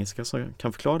grejer på engelska som jag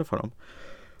kan förklara det för dem.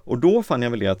 Och då fann jag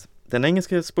väl det att den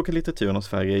engelska språkiga litteraturen av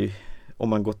Sverige är ju, om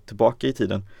man går tillbaka i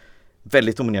tiden,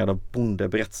 väldigt dominerad av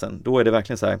bondeberättelsen. Då är det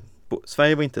verkligen så här,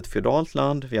 Sverige var inte ett feodalt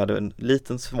land, vi hade en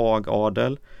liten svag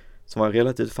adel som var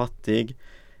relativt fattig,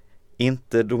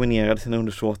 inte dominerade sina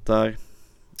undersåtar,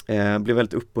 blev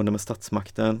väldigt uppbunden med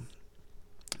statsmakten.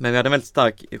 Men vi hade en väldigt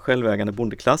stark självägande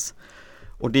bondeklass.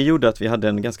 Och det gjorde att vi hade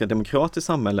en ganska demokratisk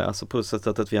samhälle, alltså på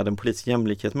sättet att vi hade en politisk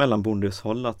jämlikhet mellan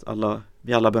bondehushåll, att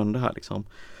vi alla bönder här liksom.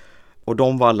 Och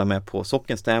de var alla med på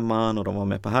sockenstämman och de var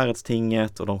med på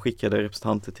häradstinget och de skickade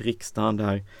representanter till riksdagen, det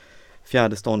här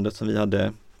fjärde ståndet som vi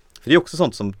hade. För det är också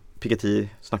sånt som Piketty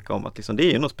snackar om, att liksom, det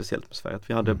är ju något speciellt med Sverige, att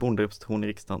vi hade bonderepresentation i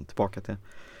riksdagen tillbaka till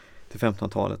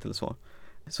 1500-talet eller så.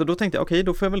 Så då tänkte jag, okej,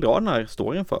 då får jag väl dra den här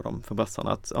storyn för dem, för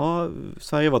brassarna, att ja,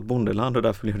 Sverige var ett bondeland och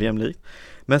därför blev det jämlikt.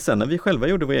 Men sen när vi själva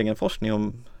gjorde vår egen forskning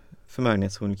om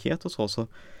förmögenhetsolikhet och så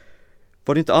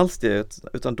var det inte alls det,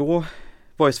 utan då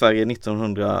var i Sverige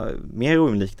 1900 mer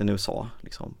ojämlikt än USA,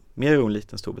 liksom. Mer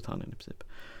ojämlikt än Storbritannien i princip.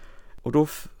 Och då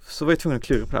så var jag tvungen att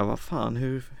klura på det här, vad fan,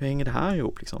 hur hänger det här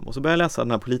ihop liksom? Och så började jag läsa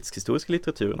den här politisk-historiska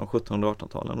litteraturen om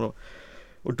 1700-1800-talen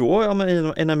och då, ja,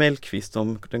 men Einar Mellqvist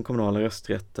om den kommunala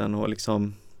rösträtten och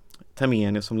liksom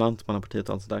Termenius om Lantmannapartiet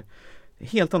och allt sådär.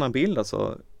 Helt annan bild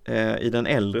alltså i den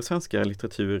äldre svenska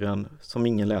litteraturen som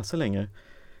ingen läser längre.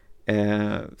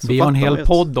 Vi har en hel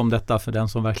podd om detta för den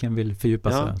som verkligen vill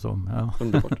fördjupa sig.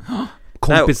 Underbart.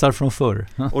 Kompisar från förr.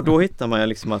 Och då hittar man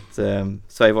liksom att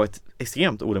Sverige var ett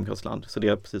extremt odemokratiskt land, så det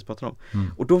jag precis pratade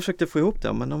om. Och då försökte jag få ihop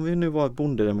det, men om vi nu var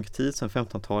bondedemokrati sedan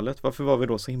 1500-talet, varför var vi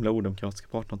då så himla odemokratiska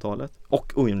på 1800-talet?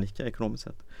 Och ojämlika ekonomiskt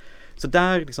sett. Så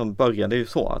där liksom började det ju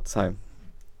så att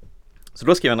så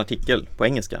då skrev jag en artikel på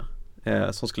engelska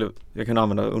som jag kunde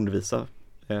använda och undervisa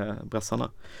brassarna.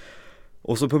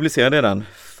 Och så publicerade jag den,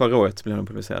 förra året blev den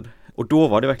publicerad. Och då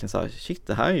var det verkligen så här, shit,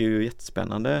 det här är ju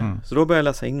jättespännande. Så då började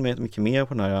jag läsa in mycket mer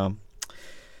på den här,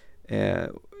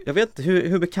 jag vet inte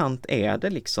hur bekant är det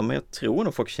liksom, men jag tror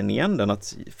nog folk känner igen den.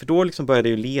 För då liksom började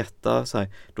jag ju leta, så här,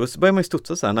 då började man ju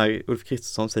studsa så här när Ulf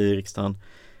Kristersson säger i riksdagen,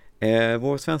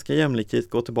 vår svenska jämlikhet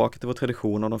går tillbaka till vår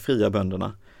tradition av de fria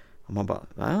bönderna. Och man bara,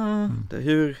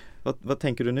 vad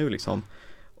tänker du nu liksom?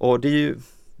 Och det är ju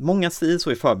många säger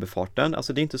så i förbifarten,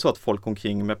 alltså det är inte så att folk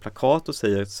omkring med plakat och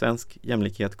säger att svensk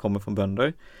jämlikhet kommer från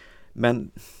bönder,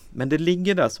 men det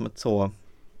ligger där som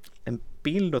en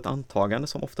bild och ett antagande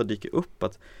som ofta dyker upp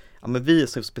att ja, men vi är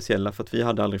så speciella för att vi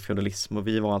hade aldrig feudalism och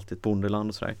vi var alltid ett bondeland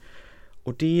och sådär.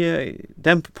 Och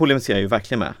den polemiserar ju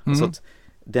verkligen med. Alltså att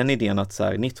den idén att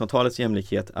 1900-talets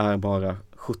jämlikhet är bara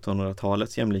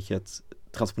 1700-talets jämlikhet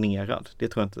transponerad, det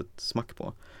tror jag inte ett smack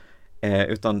på.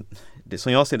 Utan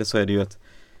som jag ser det så är det ju att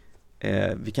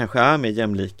vi kanske är mer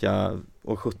jämlika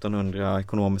år 1700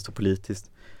 ekonomiskt och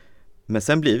politiskt, men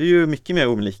sen blir vi ju mycket mer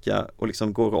olika och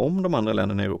liksom går om de andra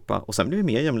länderna i Europa och sen blir vi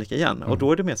mer jämlika igen. Och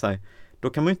då är det mer så här, då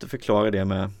kan man ju inte förklara det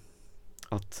med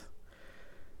att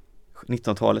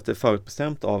 1900-talet är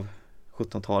förutbestämt av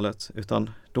 1700-talet, utan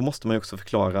då måste man ju också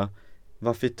förklara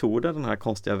varför vi tog den här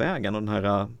konstiga vägen och den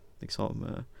här liksom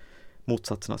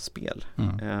motsatsernas spel.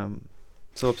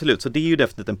 Så absolut, så det är ju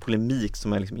definitivt en polemik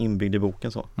som är liksom inbyggd i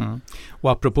boken så.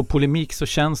 Och apropå polemik så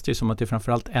känns det ju som att det är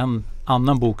framförallt en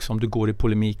annan bok som du går i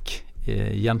polemik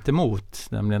gentemot,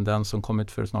 nämligen den som kom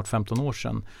ut för snart 15 år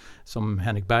sedan som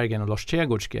Henrik Berggren och Lars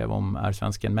Tjägård skrev om Är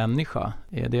svensk en människa?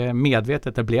 Är det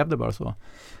medvetet eller blev det bara så?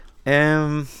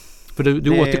 För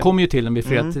du återkommer ju till den vid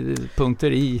flera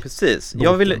punkter i Precis,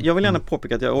 jag vill gärna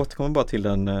påpeka att jag återkommer bara till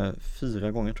den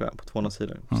 4 gånger tror jag på 200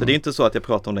 sidor. Så det är inte så att jag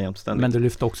pratar om den jämt ständigt. Men du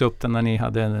lyfte också upp den när ni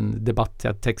hade en debatt,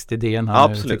 textidén här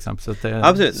nu till exempel. Så att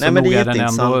absolut. Så nog är den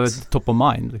ändå top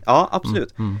of mind. Ja,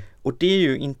 absolut. Och det är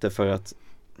ju inte för att,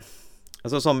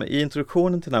 alltså som i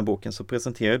introduktionen till den här boken så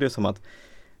presenterar det som att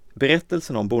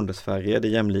berättelsen om Bondesverige, det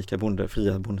jämlika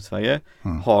fria Bondesverige,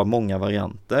 har många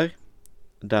varianter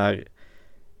där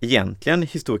egentligen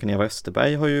historikern Eva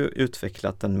Österberg har ju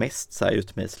utvecklat den mest så här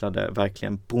utmejslade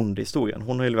verkligen bondehistorien.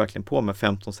 Hon höll verkligen på med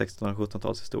 15, 16,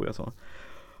 17-tals historia så.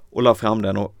 Och la fram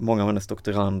den och många av hennes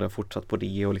doktorander har fortsatt på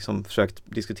det och liksom försökt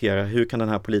diskutera hur kan den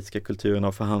här politiska kulturen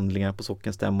av förhandlingar på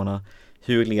sockenstämmorna,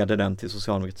 hur leder den till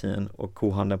socialdemokratin och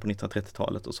kohandeln på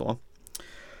 1930-talet och så.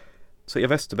 Så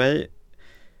Eva Österberg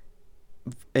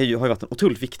har ju varit en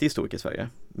otroligt viktig historiker i Sverige,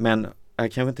 men är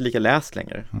kanske inte lika läst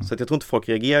längre. Så att jag tror inte folk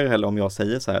reagerar heller om jag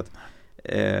säger så här att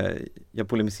jag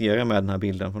polemiserar med den här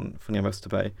bilden från Eva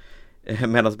Österberg.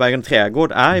 Medan Bergen och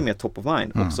trädgård är mer top of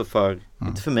mind också för,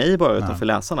 inte för mig bara utan för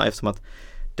läsarna, eftersom att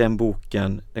den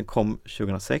boken, den kom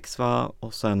 2006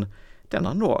 och sen den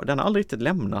har aldrig riktigt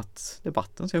lämnat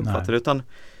debatten så jag uppfattar det, utan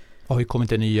har ju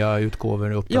kommit nya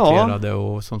utgåvor uppdaterade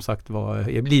och som sagt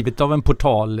är blivit av en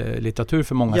portallitteratur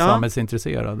för många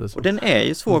samhällsintresserade. Så. Och den är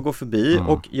ju svår att gå förbi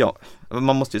och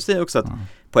man måste ju säga också att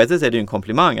på ett sätt är det ju en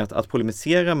komplimang att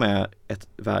polemisera med ett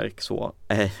verk så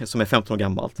som är 15 år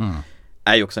gammalt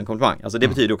är ju också en komplimang. Alltså det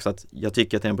betyder också att jag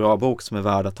tycker att det är en bra bok som är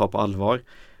värd att ta på allvar.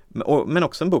 Men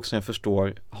också en bok som jag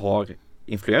förstår har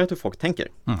influerat hur folk tänker.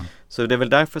 Så det är väl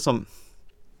därför som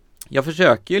jag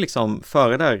försöker ju liksom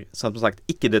föra där, som sagt,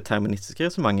 icke-deterministiska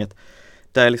resonemanget,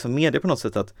 där jag liksom medger på något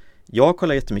sätt att jag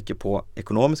kollar jättemycket på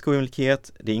ekonomisk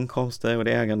ojämlikhet, det är inkomster och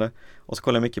det är ägande, och så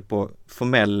kollar jag mycket på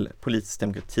formell politisk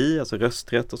demokrati, alltså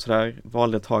rösträtt och sådär,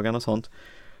 valdeltagande och sånt.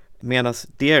 Medan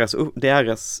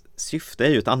deras syfte är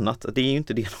ju ett annat, det är ju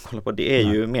inte det de kollar på, det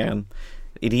är ju mer en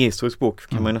idéhistorisk bok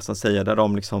kan man ju nästan säga, där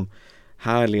de liksom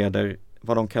härleder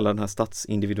vad de kallar den här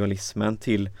statsindividualismen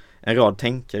till en rad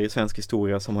tänkare i svensk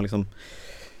historia som har liksom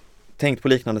tänkt på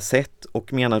liknande sätt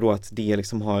och menar då att det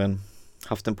liksom har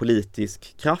haft en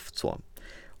politisk kraft så.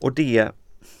 Och det,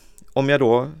 om jag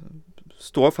då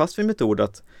står fast vid mitt ord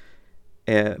att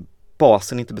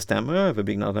basen inte bestämmer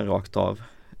överbyggnaden rakt av,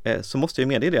 så måste jag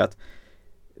medge det att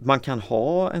man kan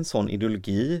ha en sån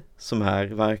ideologi som är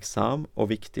verksam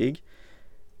och viktig.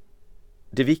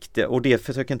 Det viktiga, och det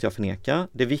försöker inte jag förneka,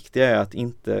 det viktiga är att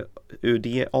inte ur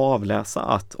det avläsa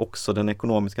att också den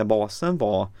ekonomiska basen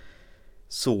var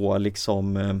så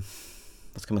liksom,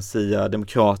 vad ska man säga,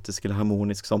 demokratisk eller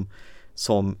harmonisk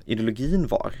som ideologin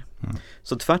var.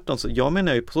 Så tvärtom, så jag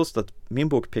menar ju på så sätt att min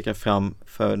bok pekar fram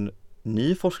för en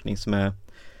ny forskning som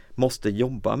måste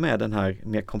jobba med den här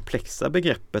mer komplexa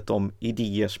begreppet om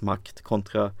idéers makt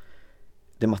kontra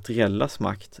det materiellas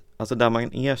makt. Alltså där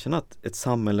man erkänner att ett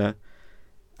samhälle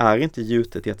är inte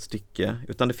gjutet i ett stycke,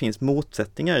 utan det finns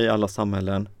motsättningar i alla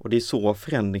samhällen och det är så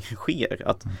förändringen sker,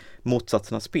 att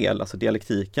motsatserna spel, alltså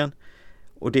dialektiken.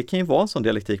 Och det kan ju vara en sån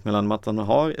dialektik mellan att man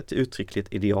har ett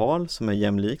uttryckligt ideal som är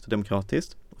jämlikt och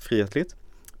demokratiskt och frihetligt,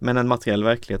 men en materiell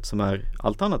verklighet som är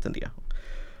allt annat än det.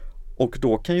 Och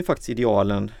då kan ju faktiskt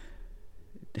idealen,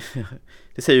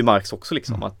 det säger ju Marx också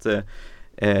liksom, att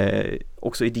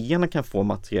också idéerna kan få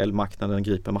materiell makt när den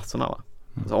griper massorna, va?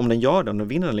 Alltså om den gör det, om den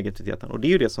vinner den legitimiteten, och det är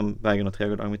ju det som Bergen och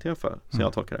trädgård argumenterar för, som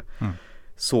jag tolkar det,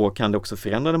 så kan det också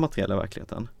förändra den materiella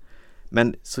verkligheten.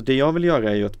 Men så det jag vill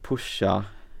göra är ju att pusha,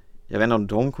 jag vet inte om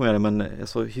de kommer göra det, men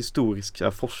alltså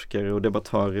historiska forskare och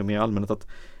debattörer mer allmänt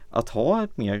att ha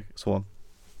ett mer så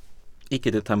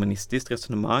icke-deterministiskt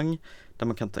resonemang där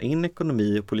man kan ta in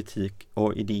ekonomi och politik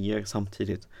och idéer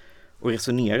samtidigt och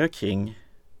resonera kring.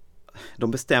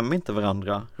 De bestämmer inte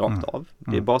varandra rakt av.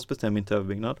 Det bas bestämmer inte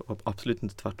överbyggnad och absolut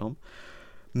inte tvärtom.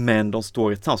 Men de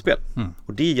står i ett samspel.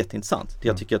 Och det är jätteintressant.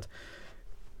 Jag tycker att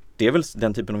det är väl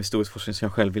den typen av historisk forskning som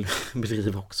jag själv vill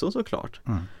bedriva också, såklart.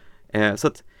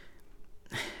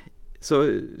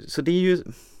 Så det är ju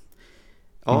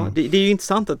det är ju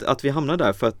intressant att vi hamnar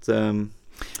där, för att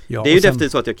det är ju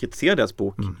definitivt så att jag kritiserar deras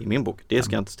bok i min bok. Det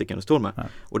ska jag inte sticka under stol med.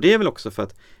 Och det är väl också för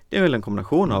att det är väl en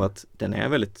kombination av att den är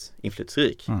väldigt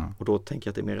inflytelserik. Och då tänker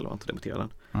jag att det är mer relevant att debattera den.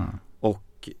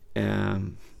 Och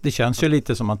det känns ju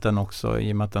lite som att den också,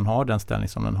 i och med att den har den ställning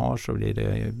som den har, så blir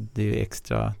det är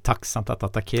extra tacksamt att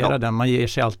attackera den. Man ger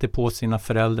sig alltid på sina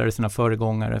föräldrar, sina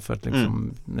föregångare för att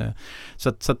liksom, så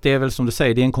att det är väl som du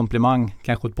säger, det är en komplimang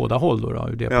kanske åt båda håll då,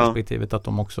 ur det perspektivet att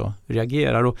de också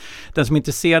reagerar. Och den som är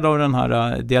intresserad av den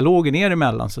här dialogen er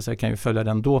emellan, så kan ju följa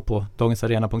den då på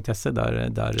dagensarena.se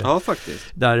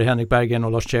där Henrik Berggren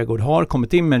och Lars Trädgård har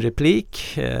kommit in med en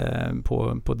replik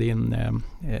på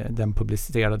den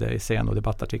publicerade scen- och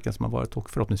debattartikeln som har varit, och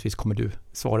förhoppningsvis kommer du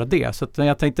svara det. Så att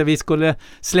jag tänkte att vi skulle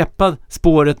släppa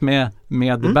spåret med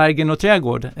Berggren och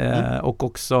Trädgård och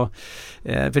också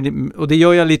och det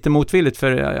gör jag lite motvilligt,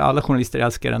 för alla journalister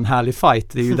älskar en härlig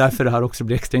fight. Det är ju därför det här också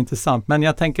blir extra intressant. Men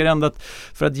jag tänker ändå att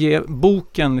för att ge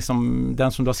boken, liksom,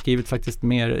 den som du har skrivit, faktiskt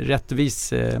mer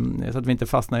rättvis, så att vi inte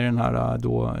fastnar i den här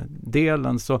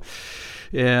delen, så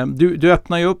du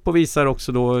öppnar ju upp och visar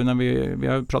också då, när vi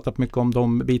har pratat mycket om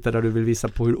de bitar där du vill visa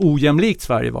på hur ojämlikt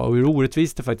Sverige var och hur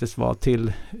orättvist det faktiskt var,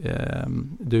 till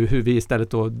hur vi istället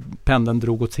då, pendeln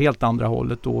drog åt helt andra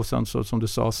hållet då, och sen så, som du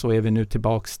sa, så är vi nu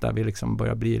tillbaks där vi liksom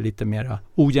börjar bli lite mer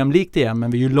ojämlikt igen,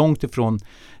 men vi är ju långt ifrån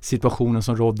situationen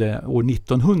som rådde år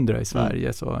 1900 i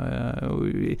Sverige. Så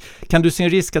kan du se en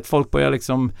risk att folk börjar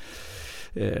liksom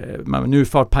nu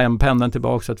far pendeln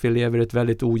tillbaka så att vi lever i ett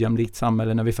väldigt ojämlikt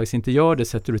samhälle när vi faktiskt inte gör det,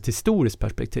 sätter du ett historiskt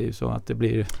perspektiv så att det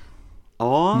blir...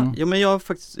 Ja, men jag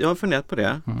har funderat på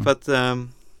det. För att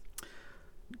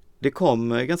det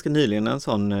kom ganska nyligen en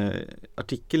sån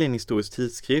artikel i en historisk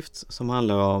tidskrift som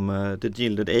handlar om The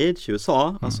Gilded Age i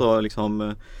USA. Alltså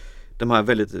liksom de här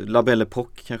väldigt La Belle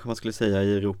Époque kanske man skulle säga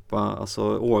i Europa.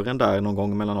 Alltså åren där någon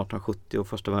gång mellan 1870 och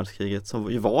första världskriget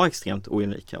som ju var extremt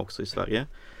ojämlika också i Sverige.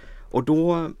 Och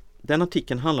då, den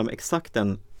artikeln handlar om exakt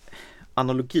den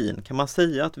analogin. Kan man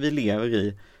säga att vi lever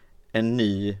i en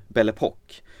ny Belle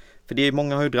Époque? För det är,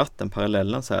 många har ju dratt den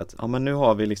parallellen så här att men nu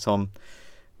har vi liksom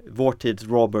vår tids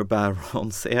robber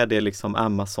barons, är det liksom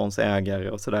Amazons ägare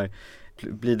och sådär.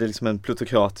 Blir det liksom en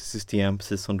plutokratisk system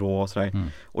precis som då och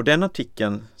sådär. Och den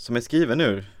artikeln som är skriven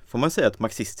nu får man säga att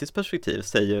marxistiskt perspektiv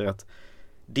säger att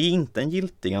det är inte en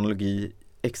giltig analogi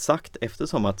exakt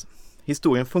eftersom att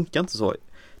historien funkar inte så.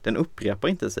 Den upprepar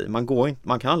inte sig.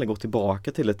 Man kan aldrig gå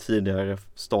tillbaka till ett tidigare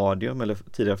stadium eller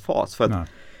tidigare fas för att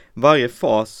varje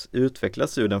fas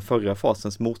utvecklas ur den förra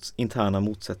fasens interna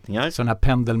motsättningar. Så den här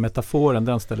pendelmetaforen,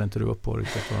 den ställer inte du upp på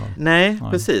riktigt? Nej,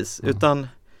 precis. Utan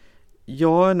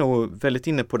jag är nog väldigt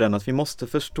inne på den att vi måste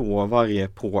förstå varje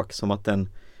epok som att den,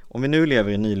 om vi nu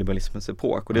lever i nyliberalismens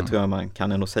epok, och det tror jag man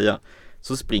kan ändå säga,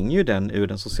 så springer ju den ur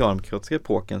den socialdemokratiska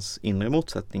epokens inre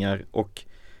motsättningar och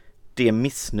det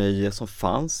missnöje som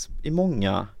fanns i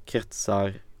många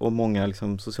kretsar och många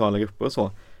liksom sociala grupper och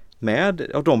så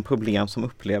med av de problem som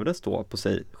upplevdes då på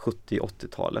sig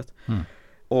 70-80-talet.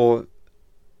 Och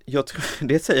jag tror,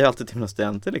 det säger jag alltid till mina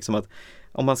studenter liksom att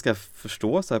om man ska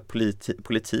förstå så här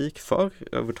politik för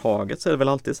övertaget så är det väl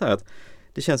alltid så här att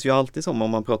det känns ju alltid som om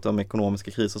man pratar om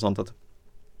ekonomiska kriser och sånt att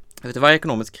efter varje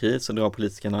ekonomisk kris så drar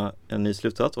politikerna en ny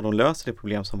slutsats och de löser det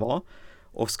problem som var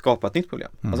och skapar ett nytt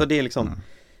problem. Alltså det är liksom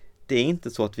det är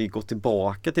inte så att vi går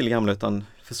tillbaka till det gamla utan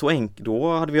för så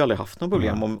då hade vi aldrig haft några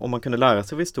problem om man kunde lära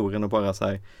sig av historien och bara så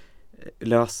här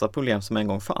lösa problem som en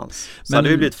gång fanns. Så hade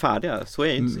vi blivit färdiga. Så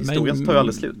är historien tar ju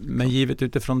aldrig slut. Men givet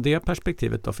utifrån det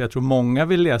perspektivet då, för jag tror många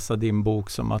vill läsa din bok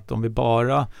som att om vi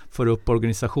bara får upp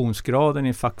organisationsgraden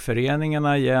i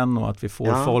fackföreningarna igen och att vi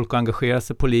får folk att engagera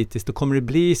sig politiskt, då kommer det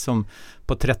bli som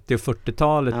på 30- och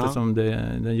 40-talet som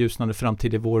den ljusnande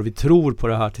framtid i vår. Vi tror på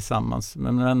det här tillsammans.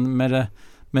 Men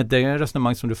med det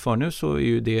resonemang som du för nu så är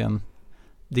ju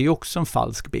det är också en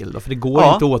falsk bild då, för det går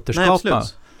inte att återskapa.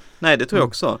 Nej, det tror jag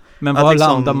också. Men var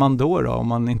landar man då om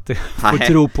man inte får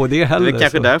tro på det heller? Det är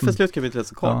kanske därför slutkapitlet är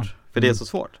så kort. För det är så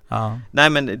svårt. Nej,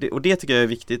 men och det tycker jag är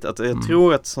viktigt. Att jag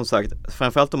tror att som sagt,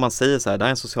 framförallt om man säger så här, det här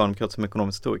är en socialdemokrat som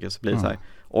ekonomisk historiker, så blir det så här,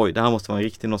 oj, det här måste vara en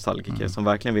riktig nostalgiker som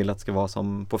verkligen vill att det ska vara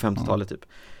som på 50-talet typ.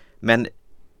 Men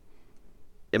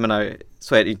jag menar,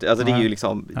 så är det inte. Alltså det är ju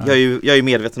liksom, jag är ju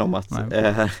medveten om att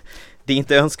det är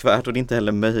inte önskvärt och det är inte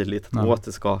heller möjligt att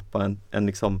återskapa en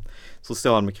liksom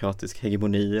socialdemokratisk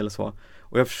hegemoni eller så.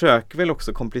 Och jag försöker väl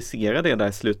också komplicera det där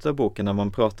i slutet av boken när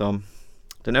man pratar om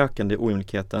den ökande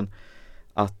ojämlikheten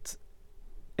att,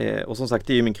 och som sagt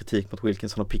det är ju min kritik mot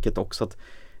Wilkinson och Pickett också, att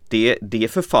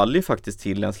det förfaller ju faktiskt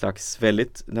till en slags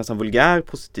väldigt nästan vulgär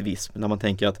positivism när man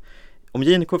tänker att om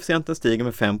Gini-koefficienten stiger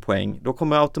med 5 poäng, då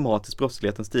kommer automatiskt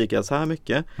brottsligheten stiga så här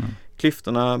mycket.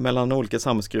 Klyftorna mellan olika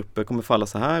samhällsgrupper kommer falla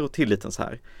så här och tilliten så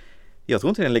här. Jag tror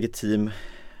inte det är en legitim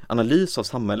analys av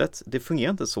samhället. Det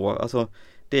fungerar inte så. Alltså,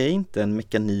 det är inte en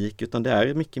mekanik utan det är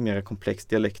ett mycket mer komplext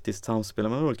dialektiskt samspel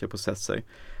mellan olika processer.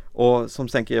 Och som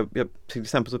sen, jag till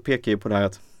exempel så pekar jag på det här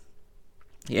att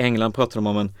i England pratar de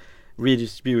om en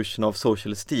redistribution of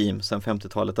social esteem sedan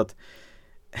 50-talet, att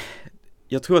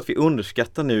jag tror att vi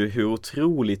underskattar nu hur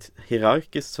otroligt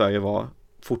hierarkiskt Sverige var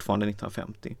fortfarande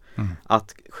 1950.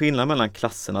 Att skillnaden mellan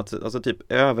klasserna, alltså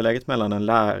typ överläget mellan en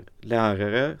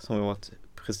lärare som var ett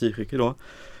prestigeyrke då,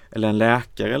 eller en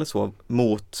läkare eller så,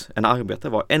 mot en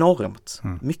arbetare var enormt.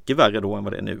 Mycket värre då än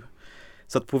vad det är nu.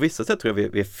 Så att på vissa sätt tror jag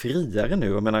vi är friare nu.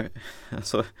 Jag menar,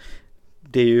 alltså,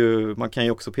 det är ju, man kan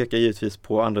ju också peka givetvis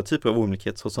på andra typer av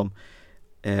ojämlikhet såsom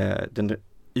den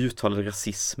uttalade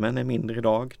rasismen är mindre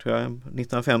idag, tror jag,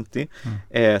 1950.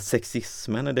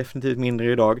 Sexismen är definitivt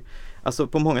mindre idag. Alltså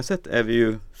på många sätt är vi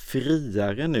ju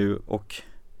friare nu och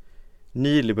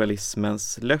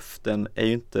nyliberalismens löften är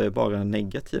ju inte bara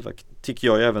negativa. Tycker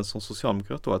jag ju även som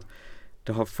socialdemokrat då att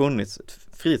det har funnits ett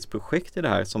frihetsprojekt i det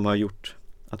här som har gjort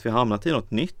att vi har hamnat i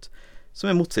något nytt som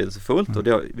är motsägelsefullt och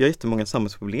vi har jättemånga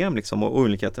samhällsproblem liksom, och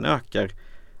olikheten ökar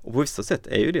och på vissa sätt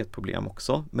är ju det ett problem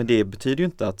också, men det betyder ju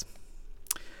inte att,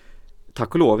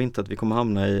 tack och lov inte, att vi kommer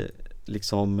hamna i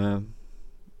liksom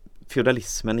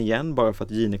feudalismen igen bara för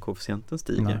att Gini-koefficienten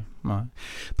stiger. Nej.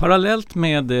 Parallellt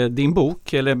med din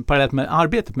bok, eller parallellt med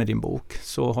arbetet med din bok,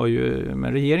 så har ju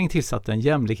regeringen tillsatt en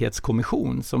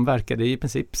jämlikhetskommission som verkade i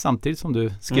princip samtidigt som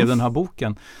du skrev den här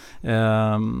boken.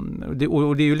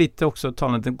 Och det är ju lite också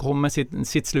talande, den kom med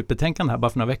sitt slutbetänkande här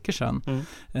bara för några veckor sedan.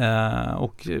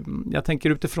 Och jag tänker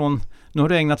utifrån, nu har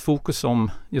du ägnat fokus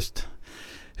om just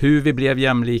hur vi blev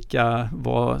jämlika,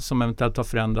 vad som eventuellt har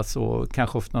förändrats och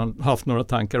kanske haft några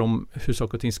tankar om hur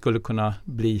saker och ting skulle kunna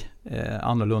bli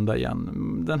annorlunda igen.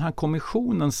 Den här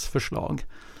kommissionens förslag,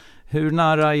 hur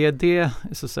nära är det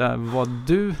så att säga, vad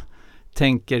du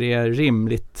tänker är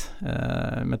rimligt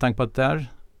med tanke på att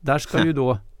där ska ju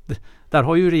då, där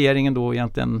har ju regeringen då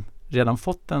egentligen redan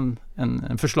fått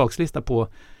en förslagslista på.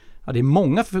 Ja, det är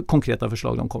många konkreta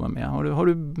förslag de kommer med.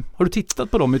 Har du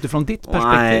tittat på dem utifrån ditt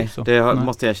perspektiv? Nej,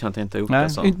 måste jag erkänna att jag inte har gjort. Nej,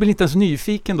 alltså. Jag blir inte ens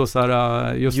nyfiken då så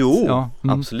här, just,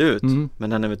 absolut. Men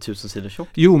den är väl 1000 sidor tjock.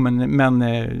 Jo, men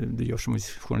det gör som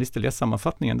journalister, läs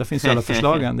sammanfattningen. Där finns ju alla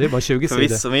förslagen. Det är bara 20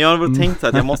 sidor. Men jag har väl tänkt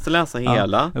att jag måste läsa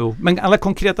hela. Jo, men alla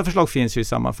konkreta förslag finns ju i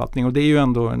sammanfattning och det är ju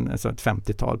ändå ett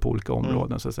 50-tal på olika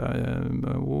områden. Så att säga.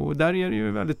 Och där är det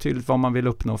ju väldigt tydligt vad man vill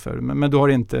uppnå för. Men du har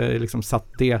inte liksom satt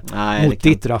det mot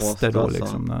ditt raster då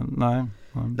liksom.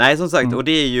 Nej, som sagt, och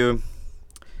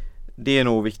det är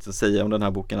nog viktigt att säga om den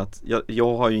här boken att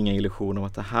jag har ju inga illusioner om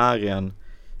att det här är en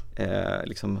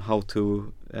liksom how to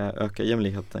öka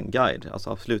jämlikheten guide. Alltså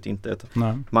absolut inte.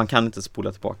 Man kan inte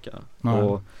spola tillbaka.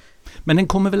 Men den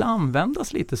kommer väl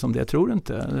användas lite som det, tror du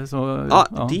inte? Så,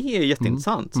 det är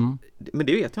jätteintressant. Men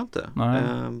det vet jag inte.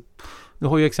 Du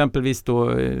har ju exempelvis då,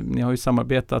 du har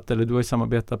ju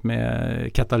samarbetat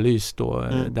med Katalys då,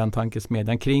 den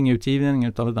tankesmedjan kring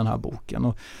utgivningen av den här boken.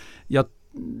 Och jag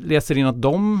läser in att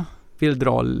de vill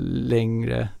dra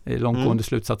långtgående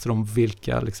slutsatser om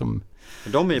vilka liksom...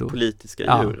 De är ju politiska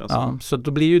djur. Alltså. Ja, så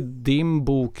då blir ju din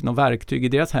bok något verktyg i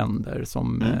deras händer.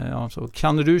 Så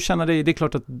kan du känna dig, det är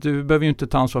klart att du behöver ju inte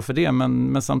ta ansvar för det,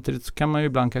 men samtidigt så kan man ju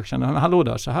ibland kanske känna, hallå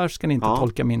där, så här ska ni inte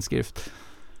tolka min skrift.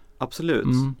 Absolut.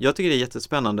 Jag tycker det är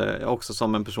jättespännande också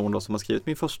som en person då som har skrivit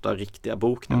min första riktiga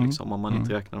bok nu liksom, om man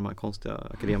inte räknar de här konstiga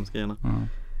akademiska grejerna.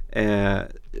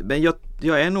 Men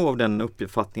jag är nog av den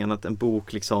uppfattningen att en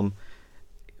bok liksom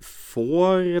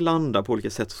får landa på olika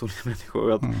sätt hos olika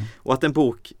människor och att en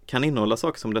bok kan innehålla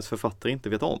saker som dess författare inte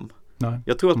vet om.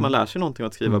 Jag tror att man lär sig någonting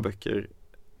att skriva böcker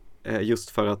just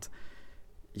för att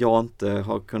jag inte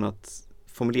har kunnat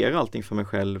formulera allting för mig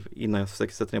själv innan jag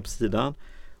försöker sätta ner på sidan.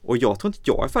 Och jag tror inte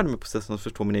jag är färdig med processen att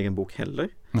förstå min egen bok heller.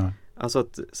 Alltså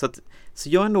så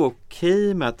jag är nog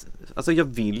okej med att, alltså jag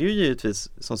vill ju givetvis,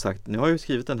 som sagt, nu har jag ju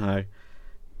skrivit den här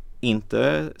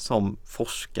inte som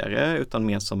forskare utan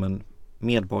mer som en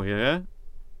medborgare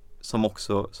som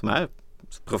är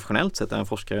professionellt sett är en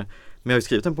forskare, men jag har ju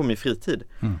skrivit den på min fritid.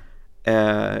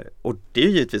 Och det är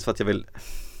ju givetvis för att jag vill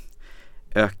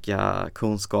öka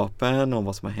kunskapen om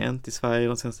vad som har hänt i Sverige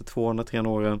de senaste 200-300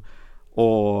 åren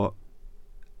och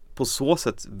på så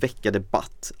sätt väcka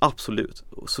debatt, absolut.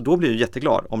 Så då blir jag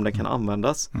jätteglad om den kan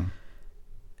användas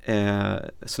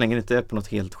så länge det inte är på något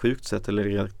helt sjukt sätt eller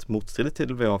helt motstridigt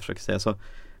till vad jag försöker säga,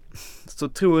 så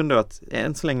tror jag ändå att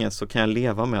än så länge så kan jag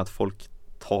leva med att folk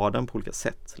tar den på olika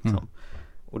sätt liksom.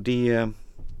 Och det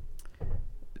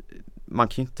man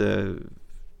kan ju inte,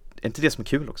 är inte det som är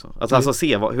kul också? Alltså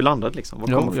se hur landar det liksom?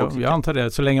 Jag antar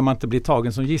det, så länge man inte blir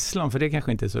tagen som gisslan, för det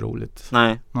kanske inte är så roligt.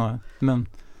 Nej. Men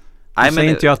jag säger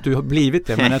inte att du har blivit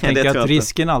det, men jag tänker att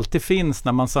risken alltid finns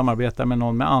när man samarbetar med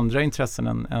någon med andra intressen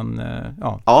än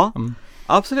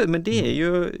absolut, men det är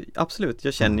ju absolut,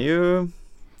 jag känner ju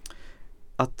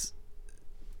att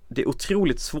det är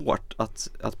otroligt svårt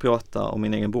att prata om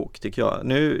min egen bok, tycker jag.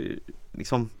 Nu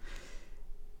liksom,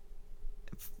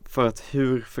 för att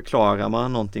hur förklarar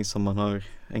man någonting som man har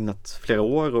ägnat flera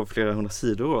år och flera 100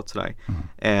 sidor åt sådär,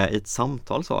 i ett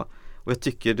samtal så. Och jag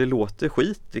tycker det låter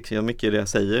skit liksom, mycket det jag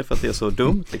säger för att det är så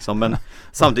dumt liksom. Men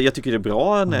samtidigt, jag tycker det är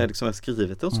bra när liksom, jag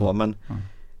skrivit det och så, men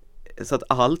så att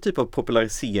all typ av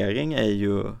popularisering är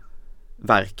ju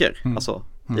verker, alltså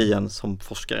i en som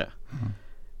forskare.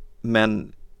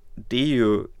 Men det är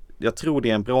ju, jag tror det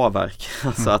är en bra verk,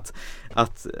 alltså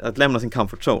att lämna sin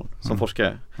comfort zone som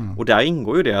forskare. Och där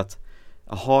ingår ju det att,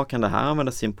 kan det här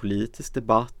användas i en politisk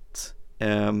debatt?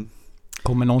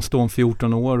 Kommer någon stå om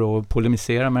 14 år och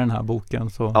polemisera med den här boken?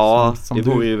 Som det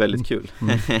vore ju väldigt kul.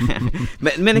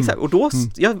 men exakt, och då,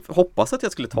 jag hoppas att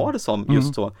jag skulle ta det som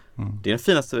just så. Det är den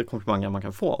finaste komplimangen man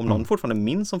kan få. Om någon fortfarande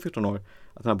minns om 14 år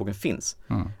att den här boken finns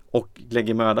och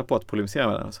lägger möda på att polemisera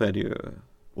med den, så är det ju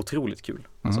otroligt kul.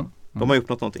 Alltså, de har ju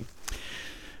uppnått någonting.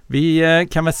 Vi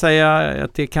kan väl säga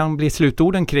att det kan bli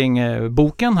slutorden kring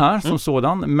boken här som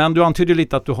sådan. Men du antyder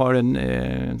lite att du har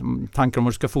en tanke om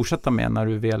vad du ska fortsätta med när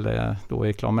du väl då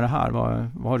är klar med det här.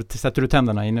 Vad sätter du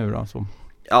tänderna i nu då? Så?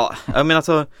 Ja, jag menar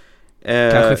alltså...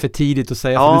 Kanske för tidigt att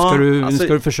säga, för nu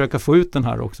ska du försöka få ut den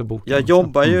här också boken. Jag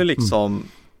jobbar ju liksom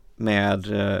med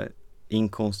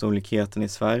inkomstolikheten i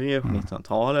Sverige på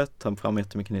 1900-talet, tar fram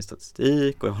jättemycket ny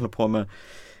statistik och jag håller på med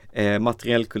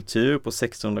materiell kultur på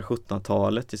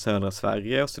 1600-1700-talet i södra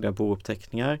Sverige och studerar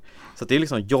bouppteckningar. Så det är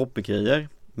liksom jobbgrejer.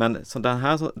 Men så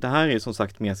det här är ju som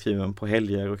sagt mer skriven på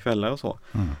helger och kvällar och så.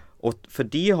 Och för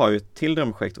det har ju ett till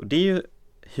drömprojekt och det är ju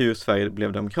hur Sverige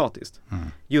blev demokratiskt.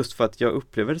 Just för att jag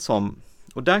upplever det som,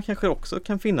 och där kanske också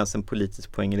kan finnas en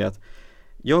politisk poäng i det, att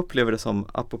jag upplever det som,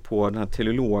 apropå den här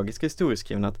teleologiska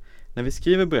historieskrivningen, att när vi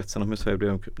skriver berättelsen om hur Sverige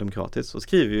blev demokratiskt så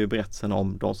skriver vi berättelsen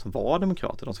om de som var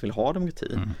demokrater, de som ville ha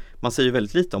demokrati. Man säger ju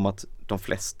väldigt lite om att de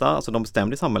flesta, alltså de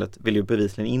bestämde i samhället, vill ju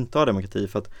bevisligen inte ha demokrati,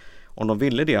 för att om de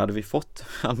ville det hade vi fått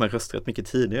allmän rösträtt mycket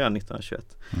tidigare än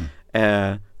 1921.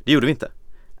 Det gjorde vi inte.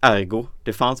 Ergo,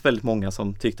 det fanns väldigt många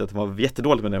som tyckte att det var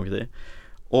jättedåligt med demokrati.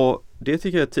 Och det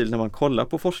tycker jag är tydligt när man kollar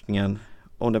på forskningen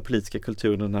om den politiska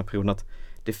kulturen under den här perioden, att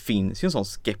det finns ju en sån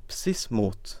skepsis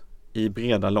mot, i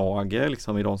breda lager,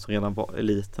 liksom i de som redan var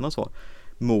eliten och så,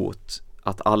 mot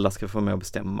att alla ska få med och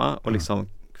bestämma och liksom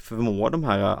förmå de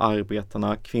här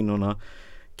arbetarna, kvinnorna,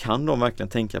 kan de verkligen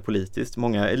tänka politiskt?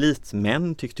 Många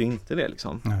elitmän tyckte inte det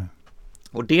liksom.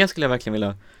 Och det skulle jag verkligen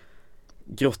vilja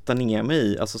grotta ner mig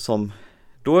i, alltså som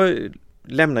då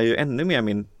lämnar ju ännu mer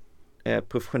min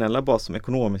professionella bas som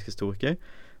ekonomisk historiker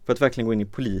för att verkligen gå in i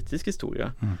politisk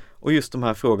historia. Och just de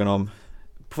här frågorna om,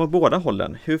 på båda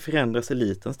hållen, hur förändras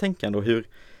elitens tänkande och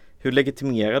hur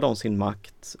legitimerar de sin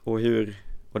makt och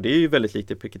det är ju väldigt likt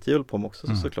det Piketty håller på med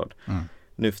också såklart.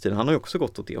 Nu för tiden, han har ju också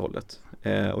gått åt det hållet.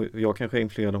 Och jag kanske är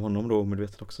influerad av honom då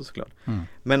omedvetet också såklart.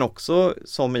 Men också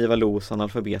som Ivar Los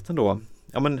analfabeten då,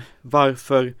 ja men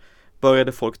varför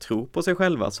började folk tro på sig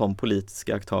själva som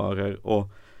politiska aktörer, och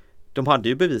de hade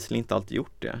ju bevisligen inte alltid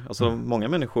gjort det. Alltså många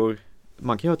människor,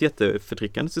 man kan ju ha ett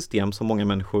jätteförtryckande system som många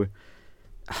människor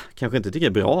kanske inte tycker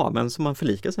är bra, men som man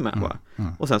förlikar sig med bara.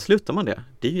 Och sen slutar man det.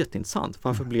 Det är ju jätteintressant.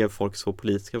 Varför blev folk så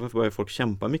politiska? Varför började folk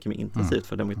kämpa mycket mer intensivt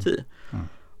för demokrati?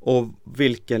 Och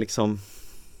vilka liksom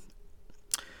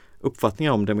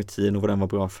uppfattningar om demokratin och vad den var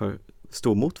bra för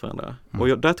stod mot varandra. Och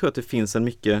där tror jag att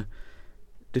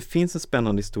det finns en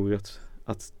spännande historia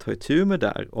att ta itu med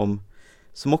där,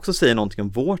 som också säger någonting om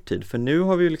vår tid. För nu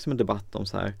har vi ju liksom en debatt om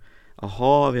så här,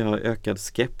 vi har ökad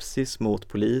skepsis mot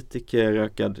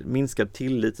politiker, minskad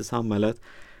tillit i samhället,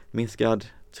 minskad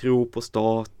tro på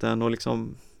staten, och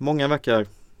liksom många verkar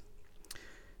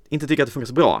inte tycka att det funkar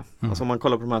så bra. Alltså om man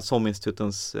kollar på de här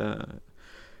SOM-institutens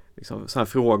liksom så här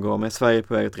frågor om är Sverige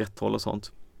på väg åt rätt håll och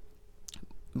sånt.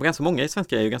 Ganska många i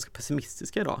svenska är ju ganska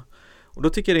pessimistiska idag. Och då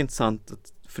tycker jag det är intressant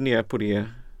att fundera på det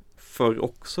för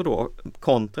också då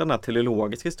kontra den här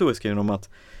teleologiska historieskrivningen om att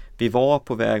vi var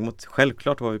på väg mot,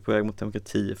 självklart var vi på väg mot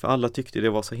demokrati, för alla tyckte det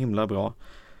var så himla bra.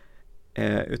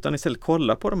 Utan istället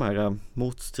kolla på de här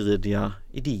motstridiga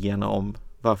idéerna om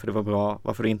varför det var bra,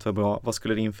 varför det inte var bra, vad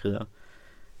skulle det infria.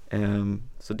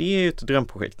 Så det är ju ett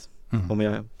drömprojekt om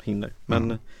jag hinner.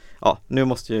 Men nu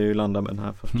måste jag ju landa med den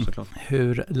här först såklart.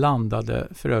 Hur landade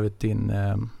för övrigt din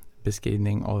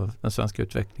beskrivning av den svenska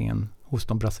utvecklingen hos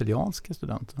de brasilianska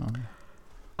studenterna?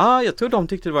 Jag tror de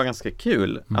tyckte det var ganska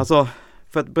kul. Alltså,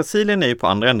 för att Brasilien är ju på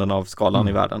andra änden av skalan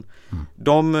i världen.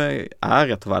 De är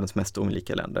ett av världens mest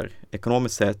olika länder.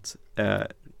 Ekonomiskt sett,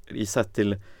 i sett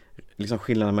till liksom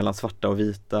skillnaden mellan svarta och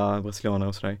vita brasilianer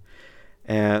och sådär.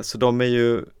 Så de är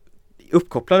ju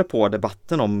uppkopplade på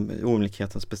debatten om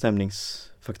olikhetens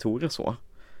bestämningsfaktorer så.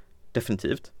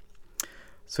 Definitivt.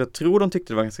 Så jag tror de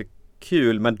tyckte det var ganska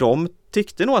kul, men de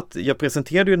tyckte nog att jag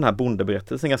presenterade ju den här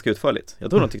bondeberättelsen ganska utförligt. Jag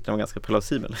tror de tyckte den var ganska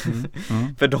plausibel.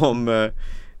 För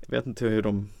jag vet inte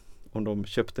om de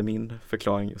köpte min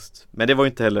förklaring just. Men det var ju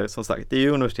inte heller, som sagt, det är ju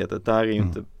universitetet, där är ju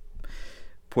inte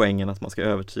poängen att man ska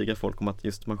övertyga folk om att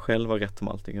just man själv har rätt om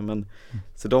allting. Men,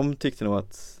 så de tyckte nog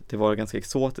att det var ganska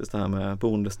exotiskt det här med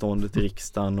bondeståndet i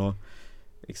riksdagen och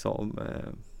liksom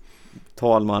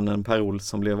talmannen Per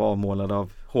Olsson blev avmålad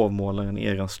av hovmålaren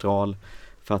Ehrenstrahl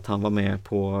för att han var med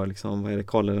på liksom,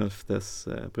 Karl XI:s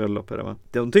bröllop. Eller, va?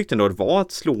 De tyckte ändå att det var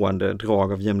ett slående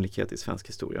drag av jämlikhet i svensk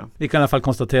historia. Vi kan i alla fall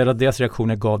konstatera att deras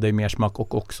reaktioner gav dig mer smak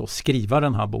och också skriva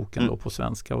den här boken då på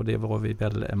svenska, och det var vi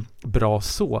väl bra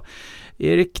så.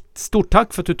 Erik, stort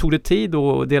tack för att du tog dig tid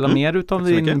och delade med dig av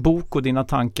din bok och dina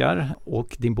tankar.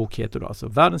 Och din bok heter då alltså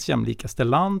Världens jämlikaste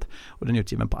land, och den är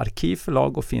utgiven på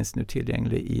Arkivförlag och finns nu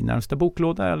tillgänglig i närmsta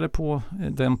boklåda eller på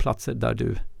den platser där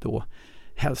du då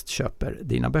helst köper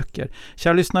dina böcker.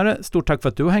 Kära lyssnare, stort tack för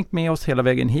att du har hängt med oss hela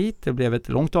vägen hit. Det blev ett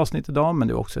långt avsnitt idag, men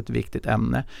det är också ett viktigt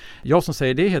ämne. Jag som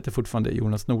säger det heter fortfarande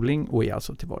Jonas Norling och är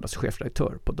alltså till vardags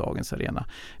chefredaktör på Dagens Arena.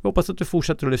 Jag hoppas att du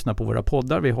fortsätter att lyssna på våra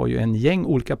poddar. Vi har ju en gäng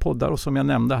olika poddar och som jag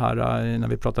nämnde här när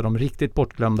vi pratade om riktigt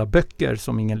bortglömda böcker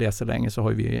som ingen läser längre, så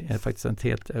har vi faktiskt ett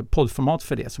helt poddformat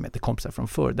för det som heter Kompisar från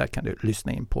förr. Där kan du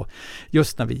lyssna in på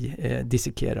just när vi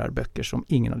dissekerar böcker som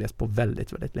ingen har läst på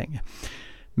väldigt, väldigt länge.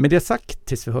 Med det sagt,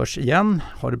 tills vi hörs igen,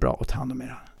 ha det bra och ta hand om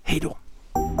er. Hej då!